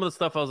 some of the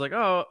stuff I was like,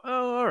 oh,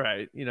 all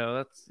right.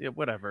 That's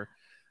whatever.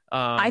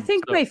 I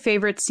think my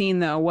favorite scene,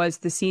 though, was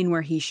the scene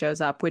where he shows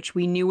up, which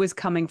we knew was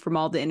coming from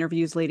all the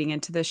interviews leading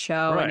into the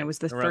show. Right. And it was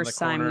the Around first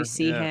time we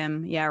see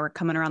him. Yeah, we're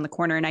coming around the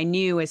corner. And I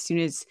knew as soon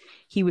as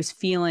he was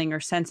feeling or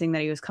sensing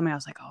that he was coming, I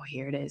was like, oh,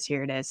 here it is.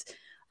 Here it is.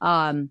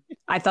 I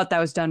thought that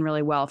was done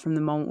really well. From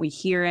the moment we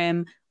hear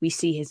him, we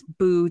see his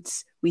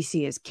boots, we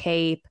see his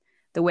cape,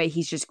 the way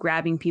he's just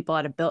grabbing people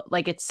out of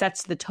like it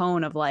sets the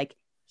tone of like,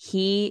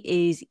 he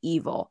is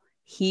evil.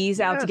 He's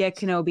out to get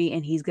Kenobi,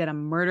 and he's going to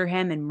murder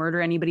him and murder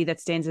anybody that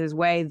stands in his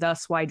way.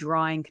 Thus why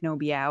drawing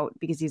Kenobi out,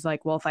 because he's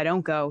like, well, if I don't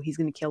go, he's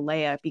going to kill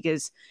Leia,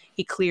 because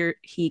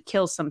he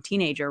kills some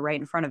teenager right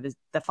in front of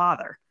the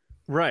father.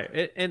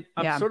 Right. And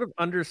I'm sort of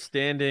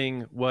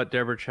understanding what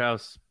Deborah Chow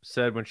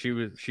said when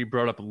she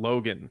brought up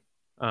Logan,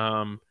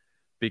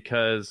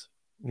 because,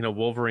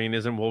 Wolverine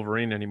isn't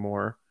Wolverine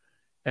anymore.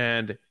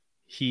 And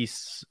he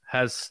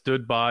has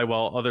stood by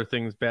while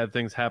bad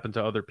things happen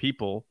to other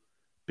people,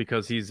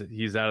 because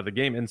he's out of the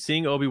game. And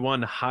seeing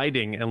Obi-Wan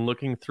hiding and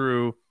looking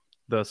through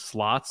the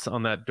slots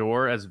on that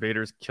door as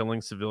Vader's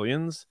killing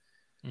civilians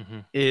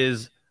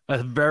is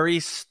a very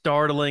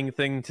startling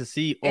thing to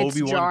see. It's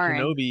Obi-Wan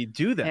jarring. Kenobi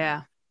do that.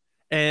 Yeah.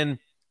 And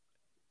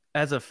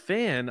as a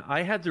fan,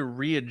 I had to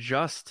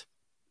readjust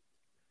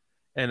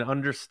and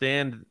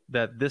understand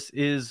that this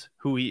is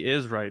who he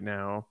is right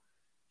now.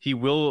 He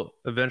will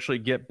eventually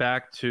get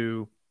back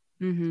to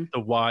the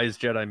wise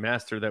Jedi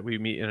Master that we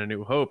meet in A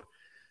New Hope.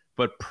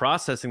 But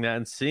processing that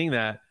and seeing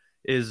that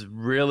is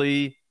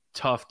really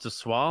tough to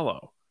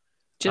swallow.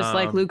 Just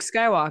like Luke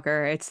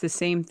Skywalker, it's the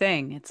same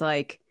thing. It's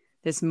like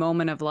this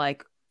moment of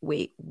like,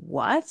 wait,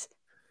 what?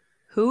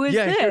 Who is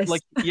this?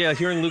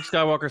 Hearing Luke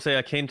Skywalker say,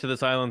 I came to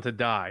this island to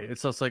die.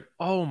 It's just like,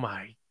 oh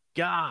my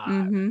God.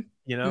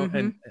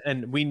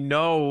 And we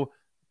know,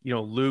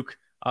 Luke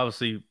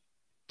obviously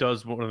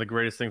does one of the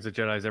greatest things that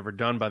Jedi's ever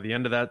done by the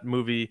end of that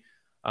movie.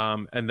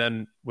 And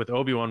then with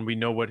Obi-Wan, we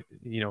know what,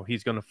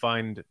 he's going to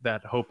find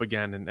that hope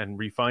again and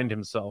re-find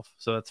himself.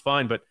 So that's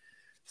fine. But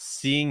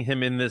seeing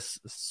him in this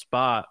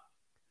spot,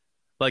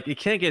 like, it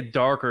can't get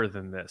darker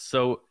than this.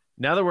 So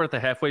now that we're at the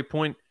halfway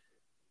point,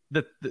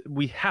 that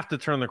we have to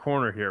turn the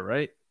corner here,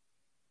 right?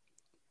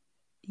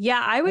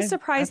 Yeah, I was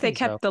surprised they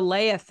kept the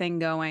Leia thing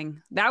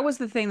going. That was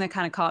the thing that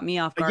kind of caught me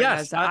off guard.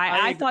 Yes,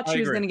 I thought she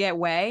was agree. going to get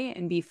away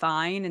and be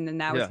fine, and then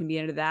that was going to be the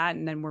end of that,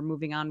 and then we're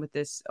moving on with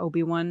this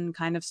Obi-Wan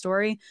kind of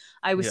story.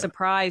 I was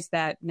surprised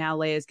that now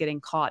Leia's getting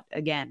caught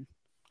again.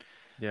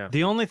 Yeah.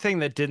 The only thing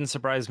that didn't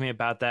surprise me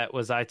about that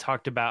was I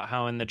talked about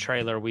how in the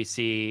trailer we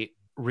see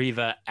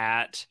Reva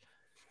at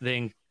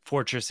the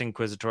Fortress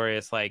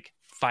Inquisitorius, like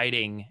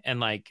fighting and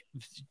like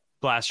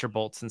blaster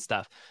bolts and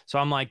stuff. So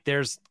I'm like,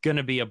 there's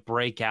gonna be a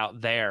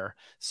breakout there.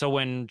 So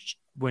when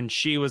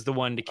she was the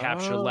one to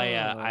capture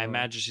Leia, I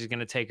imagine she's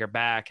gonna take her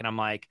back, and I'm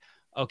like,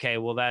 okay,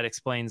 well that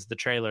explains the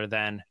trailer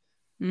then.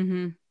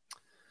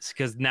 It's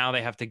because now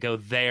they have to go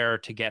there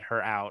to get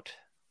her out.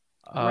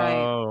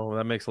 Oh,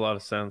 that makes a lot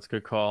of sense.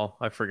 Good call.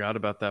 I forgot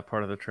about that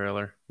part of the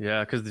trailer.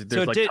 Yeah, because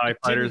there's TIE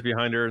fighters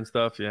behind her and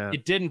stuff. Yeah,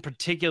 it didn't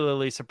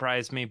particularly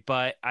surprise me,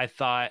 but I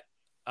thought,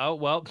 oh,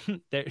 well,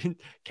 they're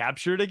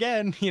captured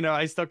again.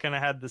 I still kind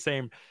of had the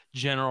same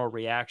general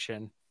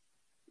reaction.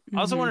 I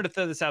also wanted to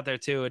throw this out there,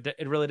 too.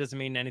 It really doesn't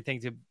mean anything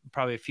to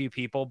probably a few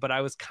people, but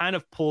I was kind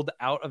of pulled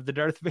out of the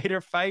Darth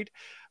Vader fight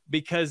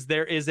because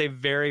there is a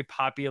very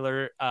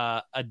popular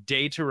A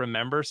Day to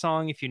Remember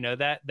song, if you know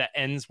that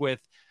ends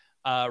with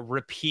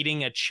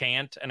repeating a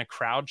chant and a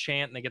crowd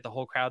chant, and they get the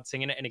whole crowd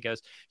singing it, and it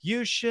goes,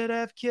 "You should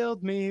have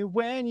killed me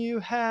when you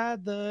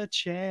had the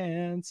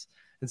chance."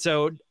 And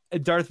so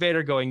Darth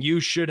Vader going, "You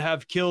should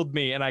have killed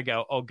me," and I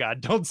go, "Oh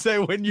God, don't say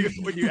when you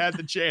had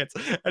the chance."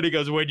 And he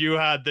goes, "When you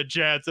had the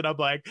chance," and I'm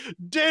like,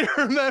 "Did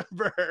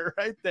remember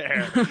right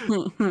there."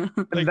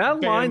 Like, that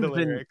line's been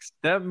lyrics.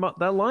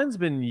 that line's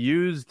been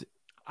used.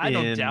 I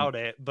don't doubt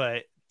it,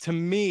 but to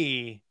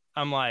me,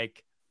 I'm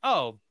like,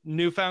 oh,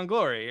 Newfound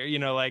Glory, or, you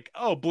know, like,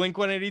 oh, Blink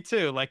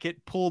 182. Like,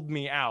 it pulled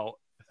me out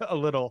a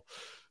little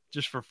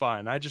just for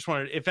fun. I just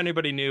wanted, if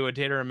anybody knew A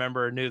Day to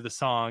Remember or knew the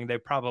song, they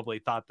probably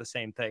thought the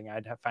same thing.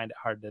 Find it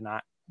hard to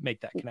not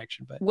make that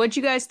connection. But what'd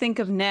you guys think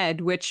of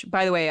Ned? Which,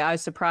 by the way, I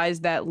was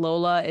surprised that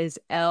Lola is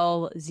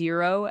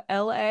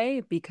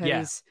L0LA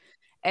because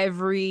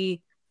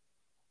every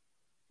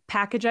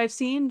package I've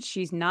seen,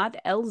 she's not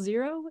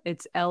L0,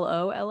 it's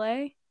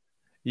LOLA.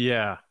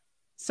 Yeah.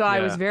 So I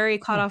was very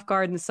caught off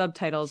guard in the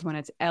subtitles when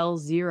it's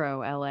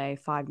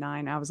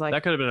L0LA59. I was like,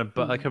 that could have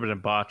been a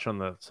botch on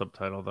the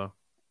subtitle though.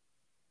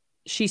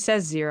 She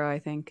says 0, I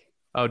think.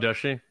 Oh, does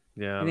she?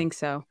 Yeah, I think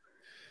so.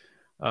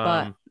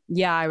 But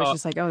yeah, I was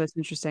just like, oh, that's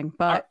interesting.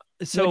 But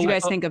so what do you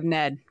guys think of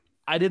Ned?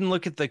 I didn't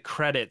look at the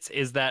credits.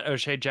 Is that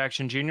O'Shea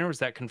Jackson Jr.? Was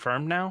that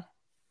confirmed now?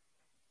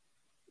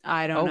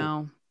 I don't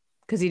know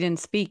because he didn't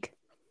speak.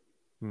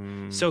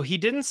 So he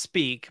didn't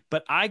speak,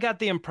 but I got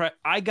the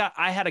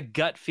I had a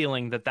gut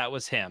feeling that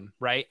was him,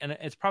 right? And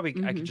it's probably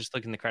I could just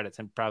look in the credits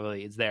and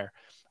probably it's there.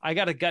 I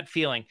got a gut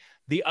feeling.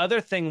 The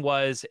other thing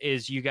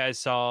is you guys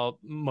saw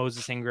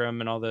Moses Ingram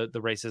and all the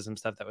racism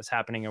stuff that was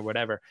happening or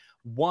whatever.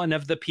 One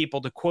of the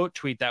people to quote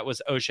tweet that was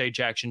O'Shea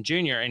Jackson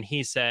Jr. and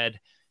he said,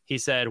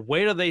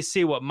 "Wait till they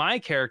see what my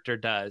character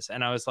does."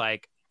 And I was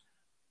like,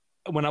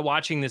 when I'm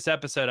watching this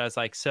episode, I was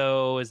like,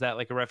 so is that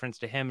like a reference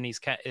to him? And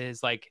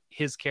is like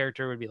his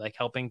character would be like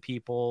helping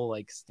people.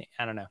 Like,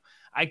 I don't know.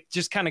 I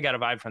just kind of got a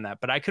vibe from that,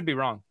 but I could be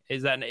wrong.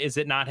 Is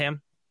it not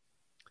him?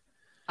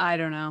 I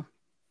don't know.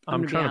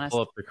 I'm trying to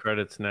pull up the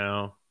credits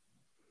now.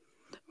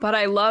 But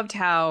I loved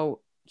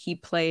how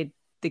the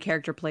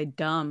character played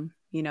dumb,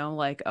 you know,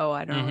 like, oh,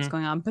 I don't know what's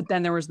going on. But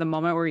then there was the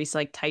moment where he's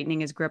like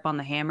tightening his grip on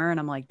the hammer. And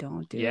I'm like,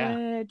 don't do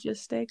it.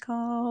 Just stay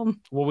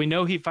calm. Well, we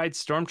know he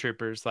fights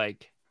stormtroopers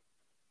like.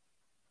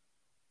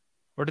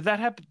 Or did that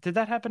happen? Did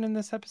that happen in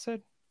this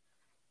episode?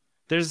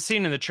 There's a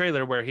scene in the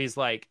trailer where he's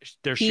like,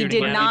 they're shooting. He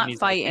did not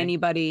fight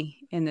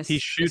anybody in this. He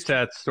shoots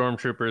at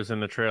stormtroopers in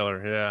the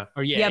trailer. Yeah.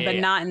 Or but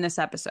not in this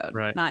episode.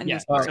 Right. Not in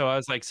this. So I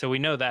was like, so we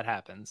know that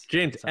happens.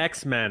 James,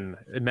 X-Men.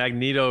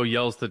 Magneto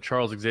yells to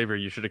Charles Xavier,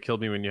 "You should have killed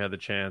me when you had the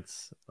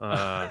chance."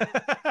 Yeah.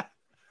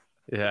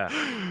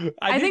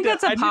 I think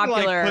that's a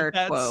popular put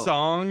that quote.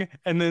 Song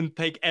and then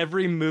take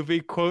every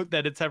movie quote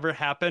that it's ever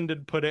happened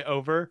and put it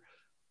over.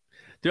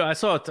 Dude, I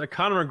saw a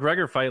Conor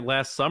McGregor fight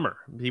last summer.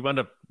 He wound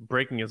up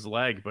breaking his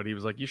leg, but he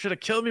was like, "You should have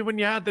killed me when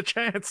you had the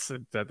chance."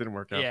 That didn't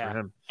work out for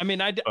him. I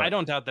mean, I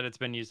don't doubt that it's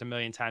been used a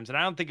million times, and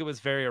I don't think it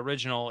was very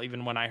original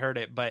even when I heard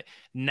it, but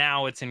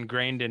now it's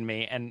ingrained in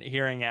me, and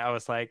hearing it, I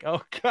was like,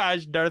 oh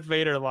gosh, Darth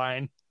Vader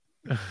line.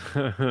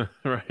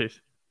 Right.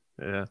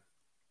 Yeah.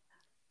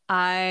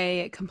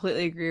 I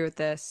completely agree with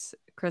this.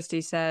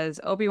 Christy says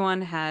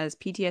Obi-Wan has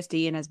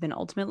PTSD and has been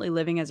ultimately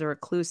living as a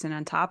recluse, and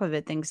on top of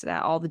it thinks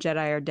that all the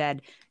Jedi are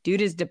dead.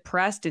 Dude is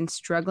depressed and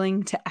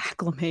struggling to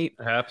acclimate.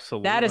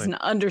 Absolutely. That is an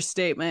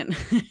understatement.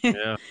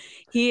 Yeah.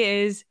 He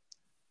is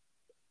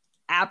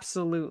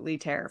absolutely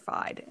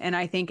terrified, and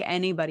I think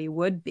anybody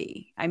would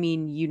be. I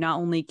mean, you not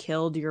only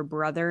killed your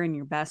brother and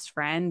your best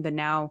friend, but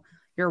now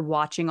you're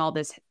watching all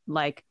this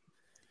like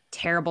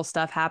terrible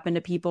stuff happen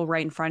to people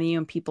right in front of you,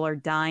 and people are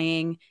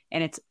dying,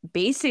 and it's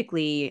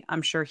basically,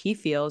 I'm sure he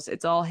feels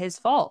it's all his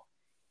fault.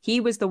 He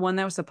was the one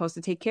that was supposed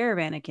to take care of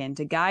Anakin,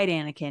 to guide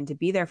Anakin, to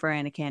be there for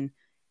Anakin,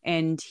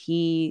 and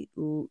he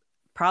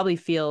probably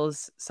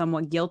feels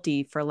somewhat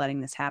guilty for letting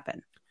this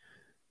happen.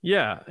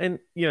 Yeah, and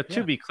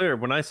to be clear,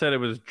 when I said it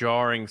was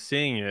jarring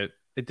seeing it,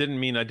 it didn't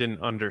mean I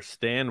didn't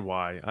understand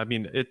why. I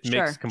mean, it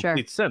makes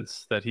complete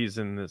sense that he's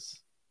in this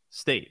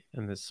state,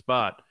 in this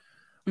spot.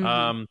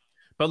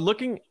 But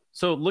looking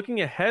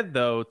ahead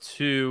though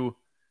to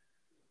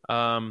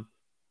by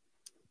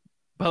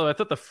the way, I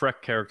thought the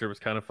Freck character was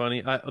kind of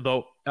funny.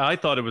 Though I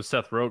thought it was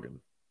Seth Rogen.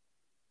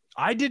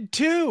 I did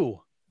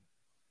too.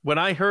 When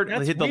I heard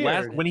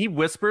when he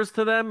whispers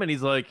to them and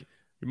he's like,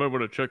 "You might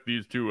want to check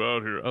these two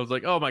out here," I was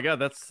like, "Oh my god,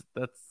 that's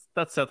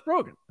Seth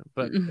Rogen."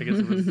 But I guess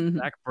it was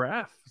Zach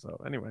Braff.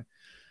 So anyway,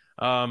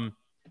 I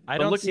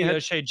don't see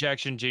O'Shea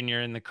Jackson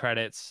Jr. in the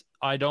credits.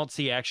 I don't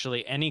see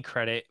actually any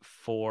credit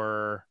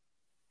for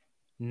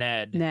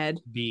Ned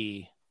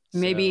B.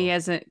 Maybe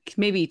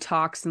maybe he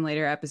talks in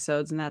later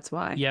episodes, and that's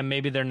why. Yeah,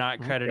 maybe they're not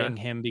crediting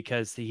him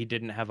because he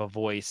didn't have a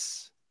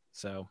voice.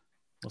 So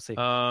we'll see.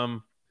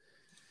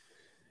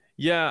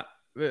 Yeah,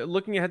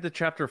 looking ahead to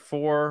chapter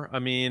 4, I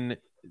mean,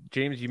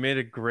 James, you made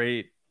a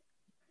great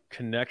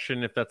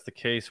connection if that's the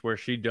case, where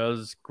she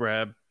does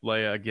grab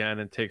Leia again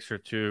and takes her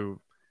to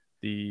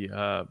the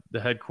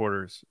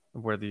headquarters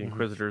where the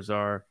Inquisitors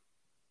are.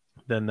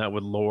 Then that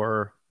would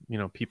lure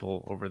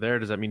people over there?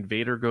 Does that mean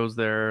Vader goes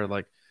there?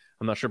 Like,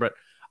 I'm not sure, but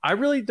I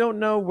really don't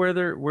know where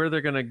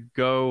they're gonna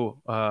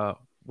go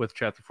with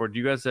Chapter 4. Do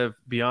you guys have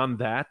beyond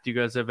that? Do you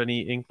guys have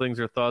any inklings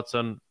or thoughts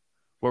on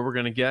what we're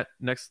gonna get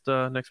next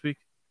week?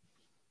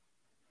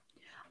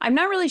 I'm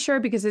not really sure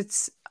because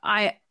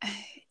again,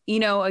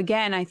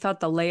 I thought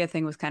the Leia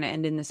thing was kind of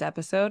ending this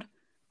episode,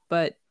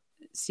 but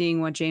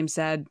seeing what James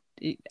said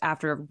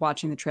after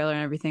watching the trailer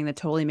and everything, that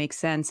totally makes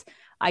sense.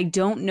 I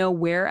don't know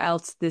where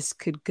else this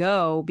could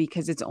go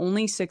because it's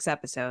only 6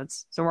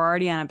 episodes. So we're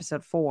already on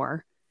episode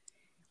 4.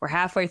 We're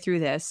halfway through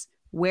this.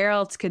 Where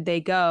else could they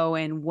go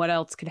and what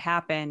else could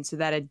happen so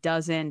that it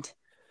doesn't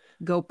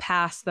go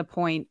past the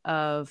point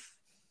of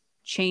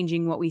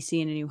changing what we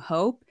see in A New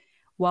Hope,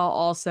 while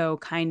also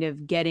kind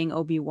of getting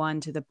Obi-Wan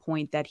to the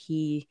point that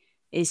he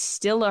is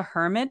still a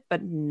hermit,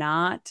 but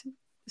not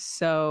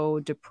so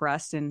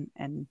depressed and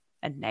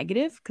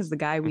negative, because the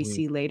guy we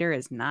see later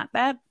is not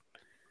that.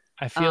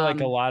 I feel like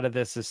a lot of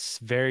this is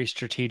very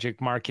strategic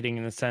marketing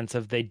in the sense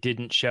of they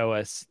didn't show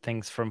us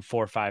things from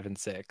 4, 5, and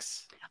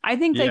 6. I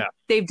think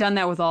they've done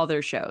that with all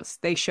their shows.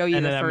 They show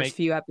you the first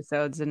few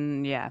episodes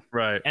and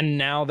Right. And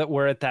now that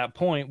we're at that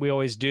point, we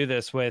always do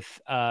this with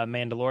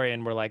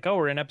Mandalorian. We're like, oh,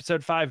 we're in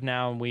episode 5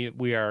 now, and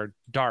we are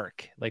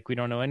dark. Like, we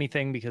don't know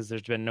anything because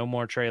there's been no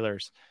more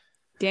trailers.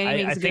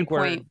 Danny makes a good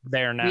point. We're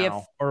there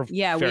now.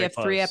 We have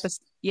 3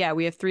 episodes. Yeah,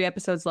 we have 3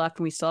 episodes left,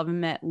 and we still haven't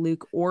met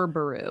Luke or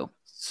Beru.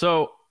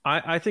 So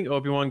I think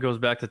Obi-Wan goes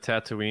back to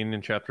Tatooine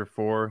in Chapter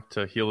 4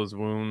 to heal his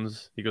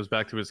wounds. He goes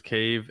back to his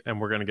cave, and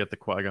we're going to get the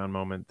Qui-Gon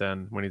moment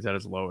then when he's at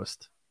his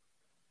lowest.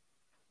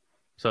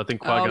 So I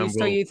think Qui-Gon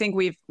So you think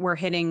we're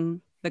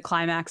hitting the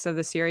climax of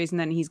the series, and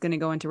then he's going to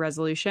go into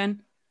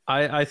resolution?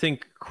 I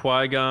think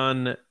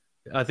Qui-Gon...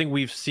 I think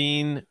we've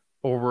seen,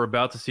 or we're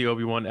about to see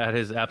Obi-Wan at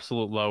his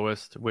absolute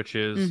lowest, which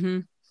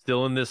is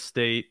still in this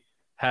state,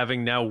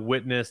 having now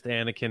witnessed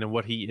Anakin and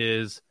what he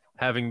is,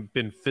 having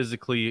been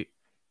physically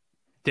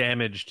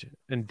damaged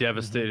and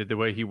devastated the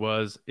way he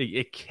was.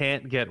 It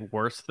can't get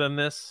worse than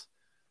this.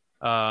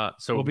 So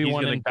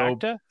Obi-Wan and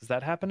Bacta? Is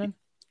that happening?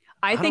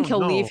 I think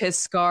he'll leave his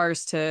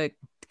scars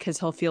because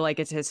he'll feel like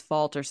it's his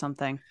fault or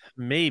something.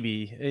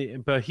 Maybe,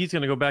 but he's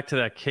going to go back to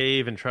that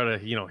cave and try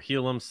to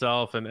heal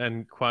himself,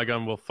 and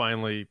Qui-Gon will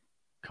finally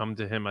come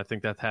to him. I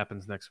think that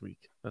happens next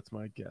week. That's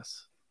my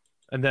guess.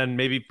 And then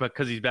maybe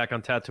because he's back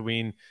on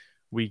Tatooine,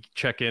 we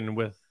check in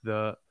with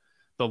the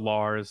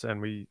Lars, and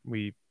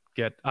we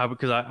get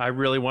because I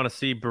really want to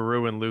see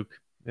Beru and Luke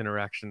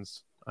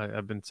interactions.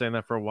 I've been saying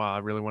that for a while. I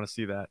really want to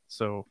see that.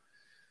 So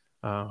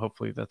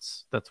hopefully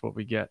that's what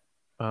we get.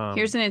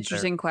 Here's an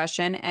interesting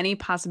question. Any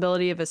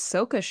possibility of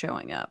Ahsoka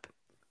showing up?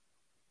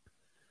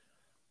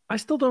 I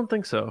still don't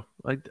think so.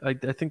 I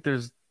think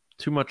there's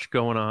too much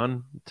going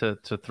on to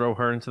throw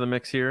her into the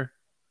mix here.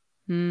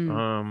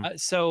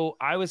 So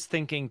I was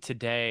thinking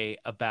today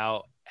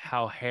about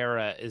how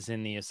Hera is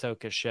in the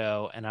Ahsoka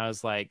show, and I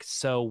was like,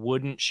 so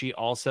wouldn't she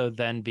also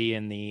then be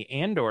in the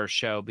Andor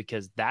show,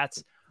 because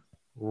that's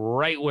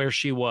right where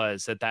she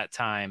was at that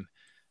time,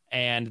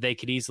 and they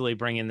could easily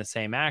bring in the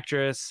same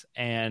actress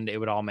and it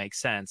would all make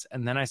sense.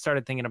 And then I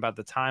started thinking about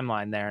the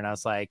timeline there, and I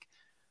was like,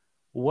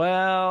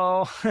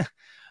 well,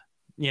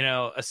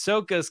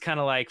 Ahsoka's kind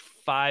of like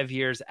 5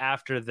 years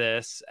after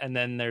this, and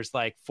then there's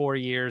like 4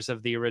 years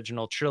of the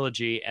original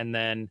trilogy, and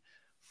then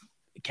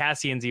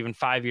Cassian's even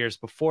 5 years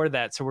before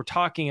that. So we're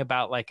talking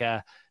about like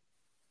a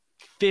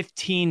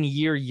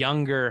 15-year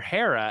younger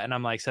Hera. And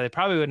I'm like, so they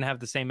probably wouldn't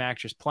have the same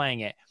actress playing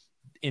it.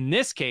 In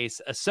this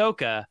case,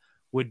 Ahsoka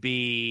would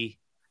be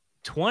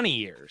 20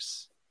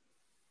 years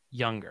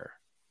younger.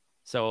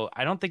 So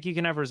I don't think you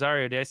can have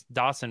Rosario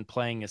Dawson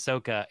playing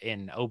Ahsoka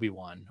in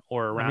Obi-Wan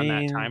or around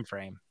that time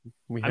frame.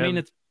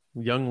 It's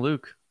young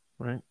Luke,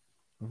 right?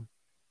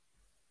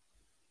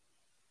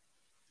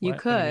 You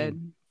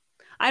could.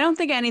 I don't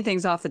think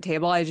anything's off the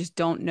table. I just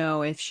don't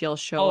know if she'll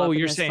show up. Oh,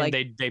 you're saying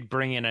they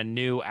bring in a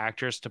new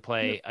actress to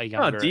play a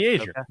younger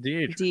de-ager.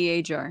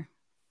 De-ager.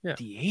 Yeah.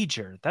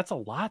 De-ager. That's a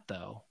lot,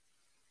 though.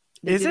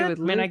 Is it? I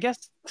mean, I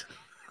guess.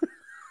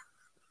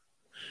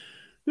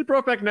 They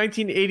brought back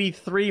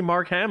 1983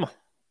 Mark Hamill.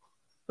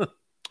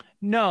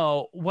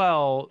 No,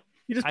 well,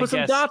 you just put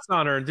some dots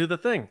on her and do the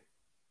thing.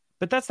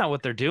 But that's not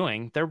what they're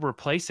doing. They're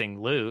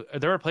replacing Luke.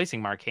 They're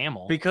replacing Mark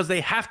Hamill. Because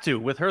they have to.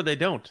 With her, they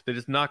don't. They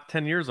just knock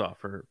 10 years off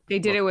her. They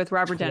did it with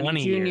Robert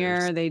Downey Jr.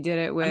 Years. They did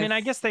it with... I mean,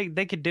 I guess they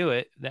could do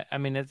it. I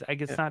mean, I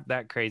guess it's not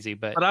that crazy,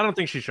 but... But I don't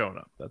think she's showing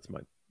up. That's my...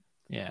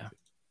 Yeah.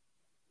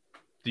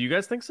 Do you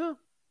guys think so?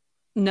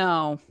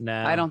 No,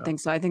 I don't think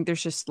so. I think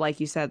there's just, like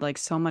you said, like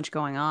so much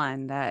going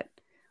on that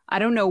I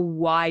don't know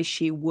why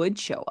she would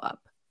show up.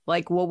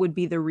 Like, what would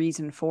be the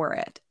reason for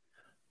it?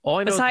 All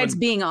I know besides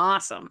being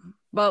awesome.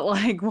 But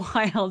like,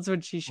 why else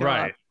would she show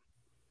up?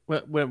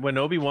 Right. When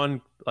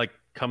Obi-Wan like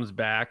comes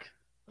back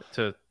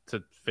to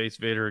face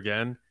Vader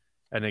again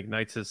and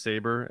ignites his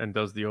saber and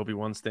does the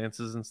Obi-Wan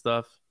stances and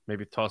stuff,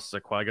 maybe tosses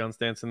a Qui-Gon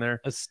stance in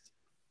there.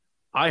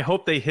 I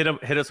hope they hit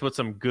us with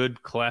some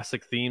good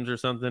classic themes or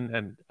something,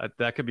 and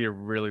that could be a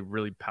really,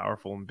 really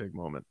powerful and big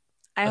moment.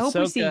 I hope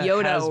we see Ahsoka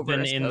Yoda has over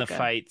been in the Ahsoka.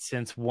 fight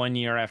since 1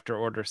 year after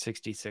Order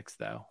 66,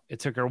 though. It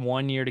took her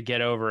 1 year to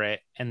get over it,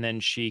 and then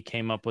she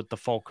came up with the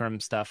Fulcrum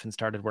stuff and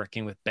started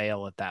working with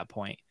Bail at that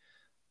point.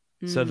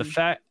 So the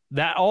fact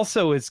that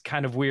also is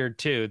kind of weird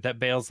too, that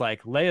Bail's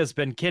like, Leia's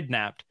been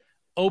kidnapped.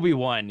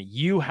 Obi-Wan,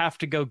 you have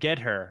to go get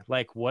her.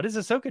 Like, what is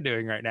Ahsoka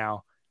doing right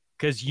now?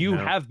 Because you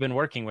have been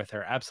working with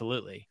her.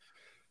 Absolutely.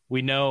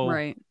 We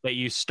know that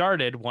you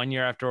started 1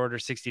 year after Order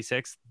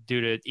 66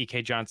 due to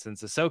E.K.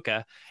 Johnson's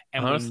Ahsoka.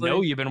 And Honestly, we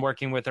know you've been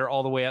working with her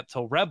all the way up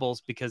till Rebels,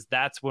 because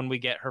that's when we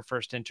get her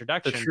first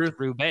introduction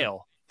through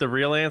Bail. The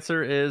real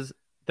answer is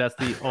that's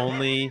the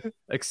only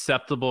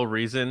acceptable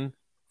reason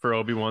for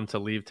Obi-Wan to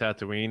leave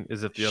Tatooine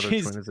is if the other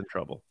twin is in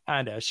trouble.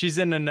 I know. She's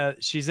in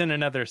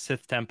another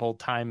Sith Temple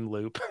time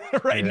loop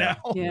now.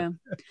 Yeah.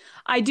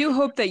 I do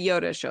hope that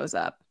Yoda shows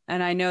up.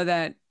 And I know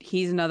that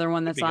he's another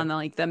one that's on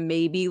the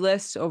maybe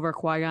list over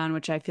Qui-Gon,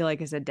 which I feel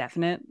like is a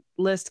definite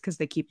list because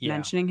they keep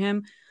mentioning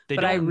him.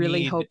 But I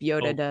really hope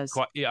Yoda does.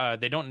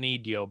 They don't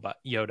need Yoda.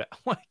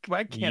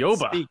 I can't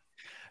Yoba. speak.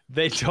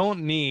 They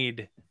don't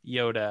need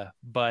Yoda,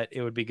 but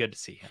it would be good to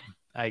see him.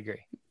 I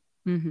agree.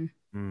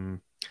 Mm-hmm.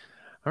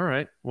 All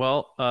right.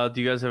 Well,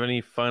 do you guys have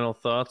any final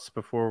thoughts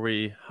before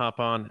we hop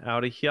on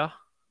out of here?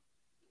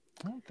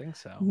 I don't think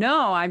so.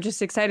 No, I'm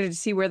just excited to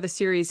see where the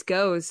series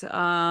goes.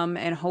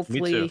 And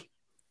hopefully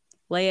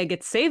Leia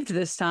gets saved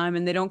this time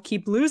and they don't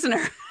keep losing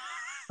her.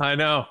 I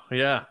know.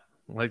 Yeah.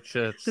 Like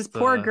this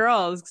poor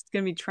girl is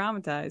going to be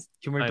traumatized.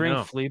 Can we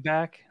bring Flea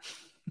back?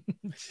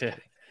 Shit.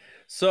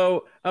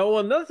 So,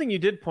 another thing you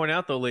did point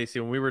out though, Lacey,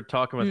 when we were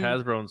talking with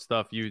Hasbro and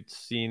stuff, you'd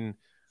seen,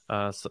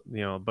 a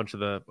bunch of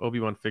the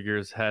Obi-Wan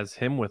figures has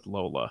him with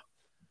Lola.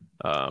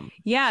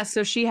 Yeah,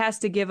 so she has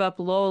to give up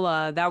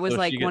Lola. That was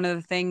one of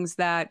the things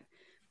that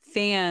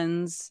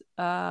fans,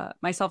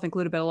 myself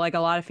included, but like a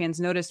lot of fans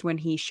noticed when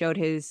he showed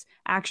his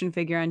action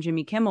figure on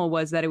Jimmy Kimmel,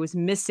 was that it was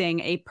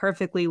missing a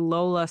perfectly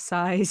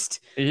Lola-sized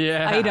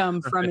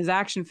item from his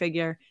action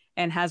figure.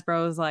 And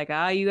Hasbro was like,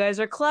 you guys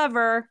are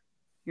clever.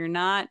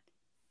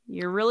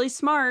 You're really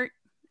smart.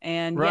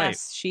 And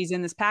yes, she's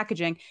in this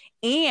packaging.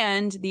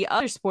 And the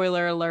other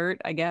spoiler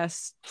alert, I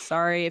guess,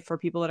 sorry for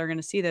people that are going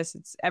to see this,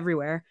 it's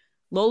everywhere.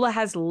 Lola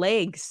has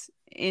legs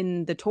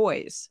in the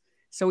toys.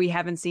 So we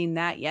haven't seen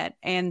that yet.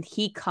 And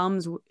she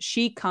comes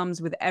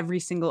with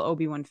every single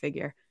Obi-Wan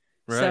figure.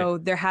 Right. So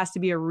there has to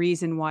be a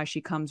reason why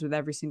she comes with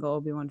every single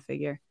Obi-Wan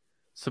figure.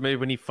 So maybe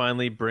when he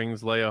finally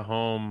brings Leia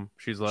home,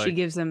 she's like, she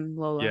gives him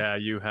Lola. Yeah,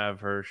 you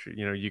have her.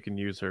 You can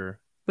use her.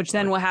 Which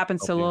then what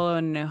happens to Lola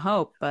in New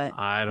Hope? But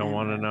I don't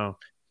want to know.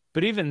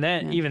 But even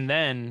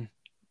then,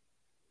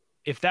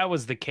 if that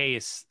was the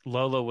case,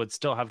 Lola would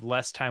still have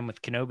less time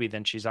with Kenobi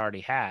than she's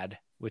already had,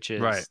 which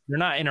is they're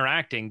not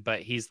interacting,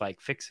 but he's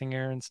like fixing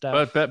her and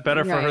stuff. But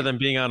better for her than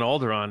being on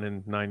Alderaan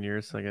in 9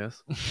 years, I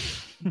guess.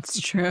 It's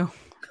true.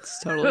 It's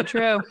totally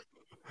true.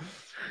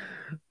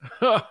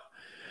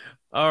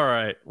 All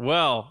right.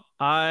 Well,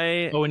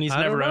 and he's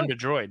never owned a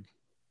droid.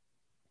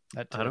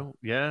 I don't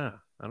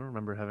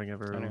remember having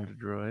ever owned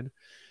a droid.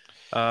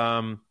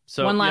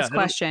 So one last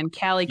question.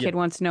 Callie Kid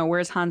wants to know,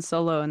 where's Han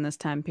Solo in this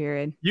time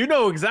period? You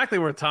know exactly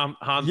where Han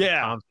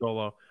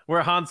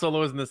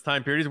Solo is in this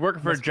time period. He's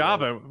working for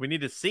Jabba. We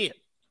need to see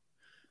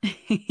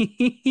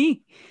it.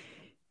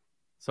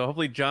 So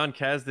hopefully John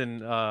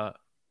Kasdan,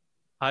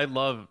 I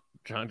love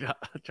John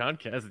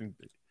Kasdan.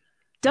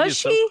 Does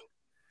she?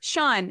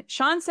 Sean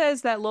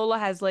says that Lola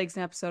has legs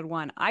in episode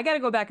 1. I got to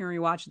go back and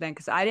rewatch it then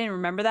because I didn't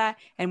remember that.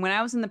 And when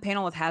I was in the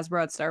panel with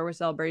Hasbro at Star Wars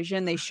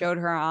Celebration, they showed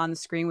her on the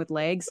screen with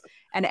legs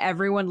and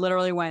everyone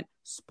literally went,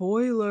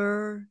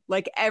 spoiler.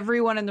 Like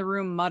everyone in the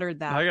room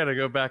muttered that. I got to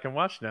go back and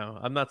watch now.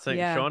 I'm not saying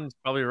Sean's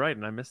probably right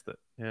and I missed it.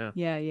 Yeah.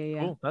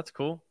 Cool. That's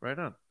cool. Right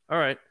on. All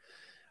right.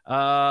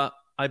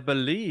 I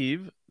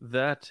believe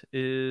that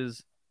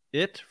is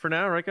it for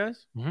now, right,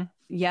 guys? Mm-hmm.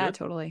 Yeah, good?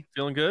 Totally.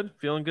 Feeling good?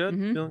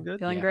 Mm-hmm. Feeling good?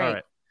 Feeling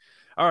great.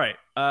 All right.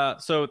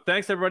 So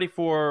thanks everybody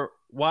for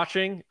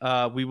watching.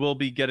 We will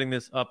be getting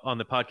this up on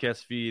the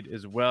podcast feed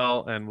as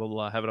well, and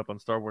we'll have it up on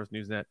Star Wars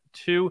Newsnet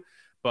too.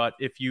 But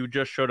if you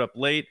just showed up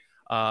late,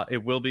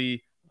 it will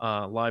be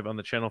live on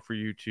the channel for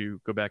you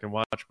to go back and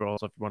watch. But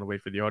also, if you want to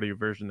wait for the audio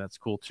version, that's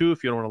cool too.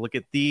 If you don't want to look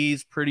at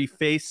these pretty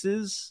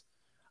faces,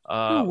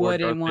 who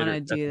wouldn't want to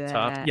do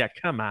that? Yeah,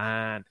 come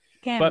on.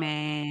 Come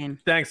on.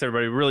 Thanks,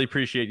 everybody. Really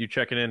appreciate you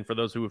checking in. For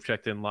those who have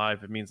checked in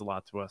live, it means a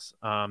lot to us.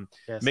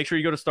 Make sure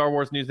you go to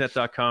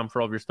StarWarsNewsNet.com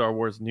for all of your Star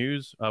Wars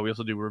news. We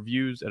also do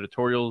reviews,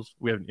 editorials.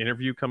 We have an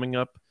interview coming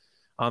up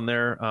on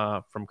there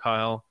from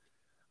Kyle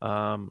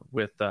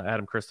with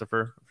Adam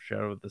Christopher,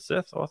 Shadow of the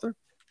Sith author,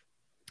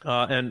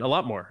 and a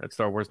lot more at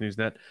Star Wars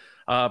Newsnet.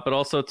 But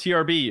also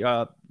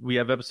TRB. We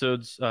have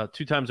episodes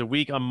 2 times a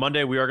week. On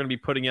Monday, we are going to be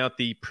putting out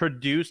the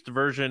produced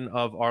version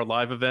of our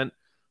live event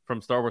from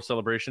Star Wars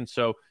Celebration.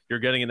 So you're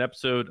getting an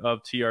episode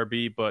of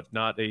TRB, but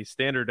not a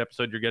standard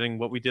episode. You're getting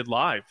what we did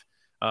live,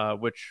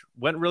 which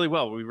went really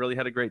well. We really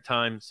had a great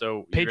time.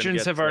 So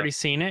patrons have already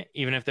seen it,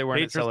 even if they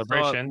weren't at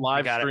Celebration.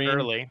 Live got stream. it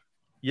early.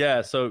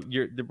 Yeah, so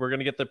we're going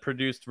to get the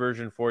produced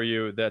version for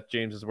you that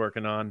James is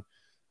working on.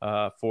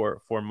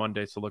 for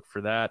Monday. So look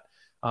for that.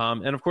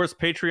 And of course,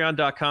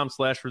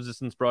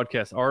 patreon.com/resistance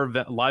broadcast. Our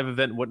live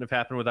event wouldn't have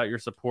happened without your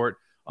support.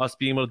 Us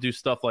being able to do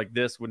stuff like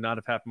this would not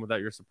have happened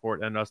without your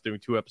support, and us doing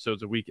 2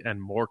 episodes a week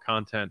and more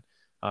content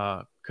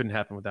couldn't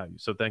happen without you.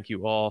 So thank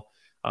you all.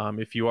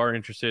 If you are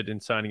interested in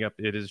signing up,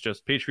 it is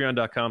just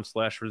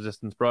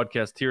patreon.com/resistance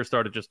broadcast. Tier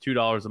start at just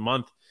 $2 a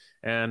month.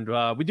 And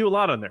we do a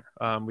lot on there.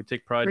 We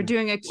take pride. We're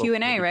doing a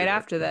Q&A right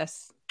after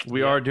this.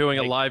 We are doing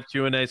a live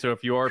Q&A. So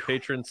if you are a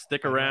patron,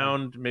 stick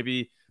around,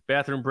 maybe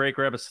bathroom break,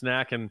 grab a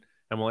snack, and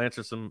we'll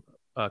answer some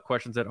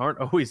questions that aren't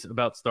always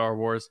about Star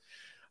Wars.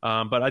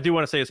 But I do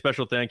want to say a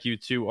special thank you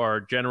to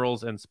our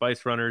generals and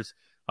spice runners.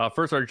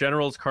 First, our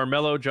generals,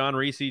 Carmelo, John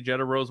Reese,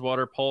 Jetta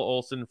Rosewater, Paul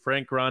Olson,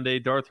 Frank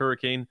Grande, Darth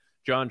Hurricane,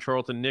 John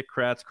Charlton, Nick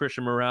Kratz,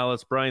 Christian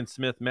Morales, Brian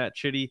Smith, Matt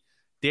Chitty,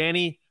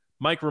 Danny,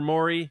 Mike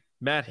Ramori,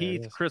 Matt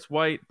Heath, Chris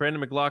White, Brandon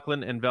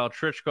McLaughlin, and Val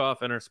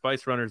Trichkoff, and our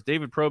spice runners,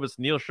 David Probus,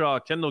 Neil Shaw,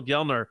 Kendall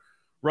Gellner,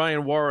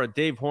 Ryan Wara,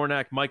 Dave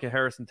Hornack, Micah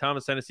Harrison,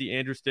 Thomas Hennessy,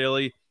 Andrew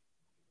Staley,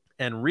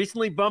 and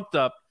recently bumped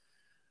up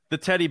the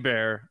teddy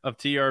bear of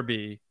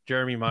TRB,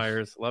 Jeremy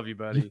Myers. Love you,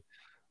 buddy.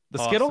 The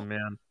awesome, Skittle?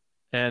 Man.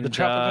 And the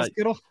Tropical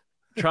Skittle?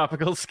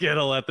 Tropical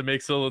Skittle at the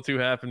Make Solo 2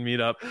 Happen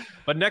meetup.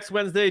 But next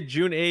Wednesday,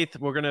 June 8th,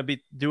 we're going to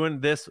be doing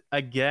this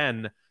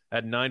again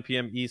at 9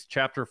 p.m. East,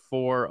 Chapter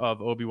 4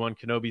 of Obi-Wan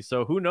Kenobi.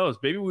 So who knows?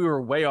 Maybe we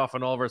were way off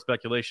on all of our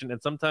speculation,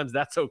 and sometimes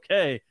that's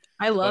okay.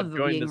 I love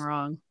being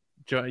wrong.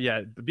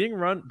 Yeah, being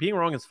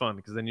wrong is fun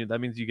because then that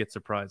means you get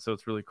surprised. So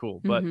it's really cool.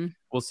 But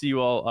we'll see you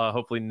all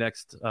hopefully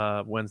next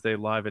Wednesday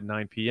live at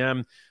 9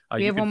 p.m.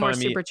 We have one more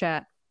super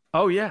chat.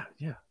 Oh, yeah.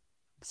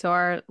 So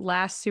our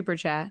last super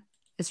chat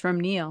is from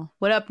Neil.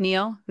 What up,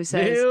 Neil? Who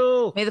says,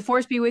 Neil! May the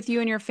force be with you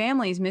and your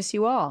families. Miss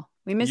you all.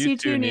 We miss you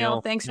too,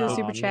 Neil. Thanks for the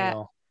super chat.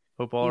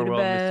 Hope all are well.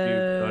 Miss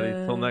you,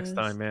 buddy. Till next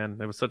time, man.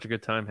 It was such a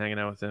good time hanging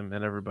out with him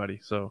and everybody.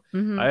 So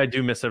I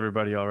do miss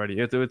everybody already.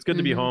 It's good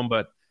to be home,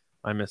 but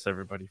I miss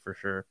everybody for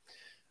sure.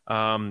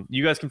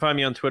 You guys can find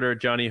me on Twitter at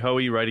Johnny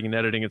Hoey, writing and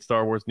editing at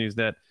Star Wars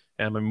Newsnet,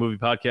 and my movie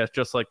podcast,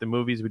 Just Like the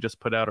Movies. We just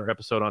put out our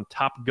episode on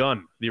Top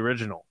Gun, the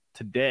original,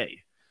 today.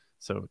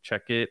 So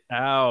check it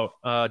out.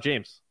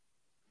 James.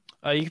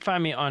 You can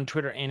find me on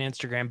Twitter and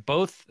Instagram,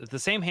 both the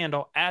same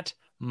handle at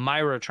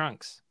Myra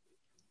Trunks.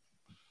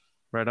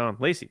 Right on.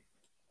 Lacey.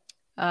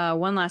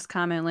 One last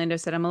comment. Lando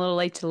said, I'm a little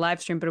late to the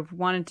live stream, but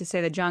wanted to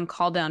say that John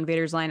called down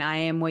Vader's line, I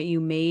am what you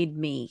made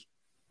me.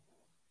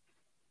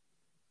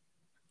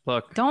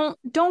 Look. Don't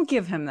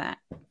give him that.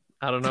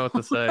 I don't know what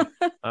to say.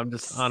 I'm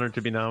just honored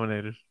to be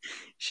nominated.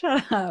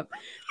 Shut up.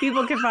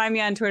 People can find me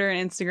on Twitter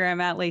and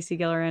Instagram at Lacey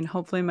Gillerin.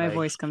 Hopefully my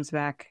voice comes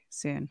back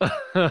soon.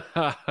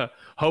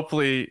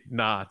 Hopefully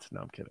not.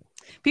 No, I'm kidding.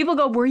 People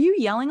go, were you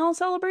yelling all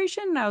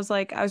celebration? And I was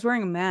like, I was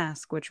wearing a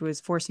mask, which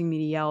was forcing me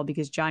to yell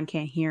because John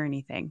can't hear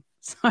anything.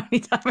 So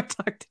anytime I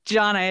talked to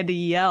John, I had to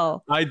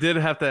yell. I did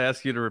have to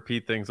ask you to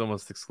repeat things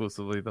almost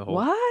exclusively the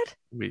whole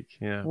week.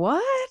 Yeah.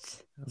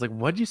 What? I was like,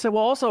 what'd you say?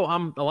 Well, also,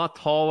 I'm a lot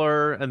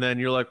taller. And then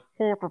you're like,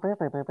 I'm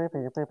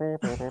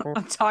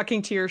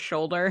talking to your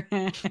shoulder.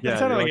 Yeah,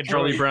 sounded like a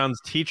Charlie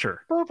Brown's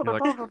teacher.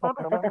 Like,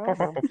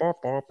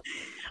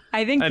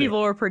 I think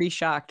people were pretty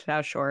shocked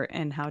how short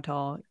and how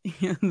tall.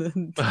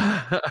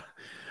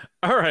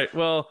 All right.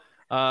 Well,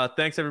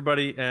 thanks,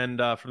 everybody. And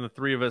from the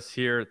three of us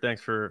here,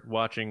 thanks for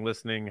watching,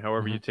 listening,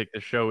 however you take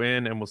the show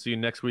in. And we'll see you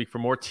next week for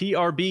more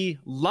TRB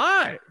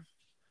Live.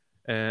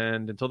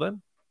 And until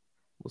then,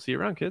 we'll see you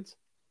around, kids.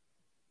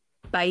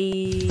 Bye.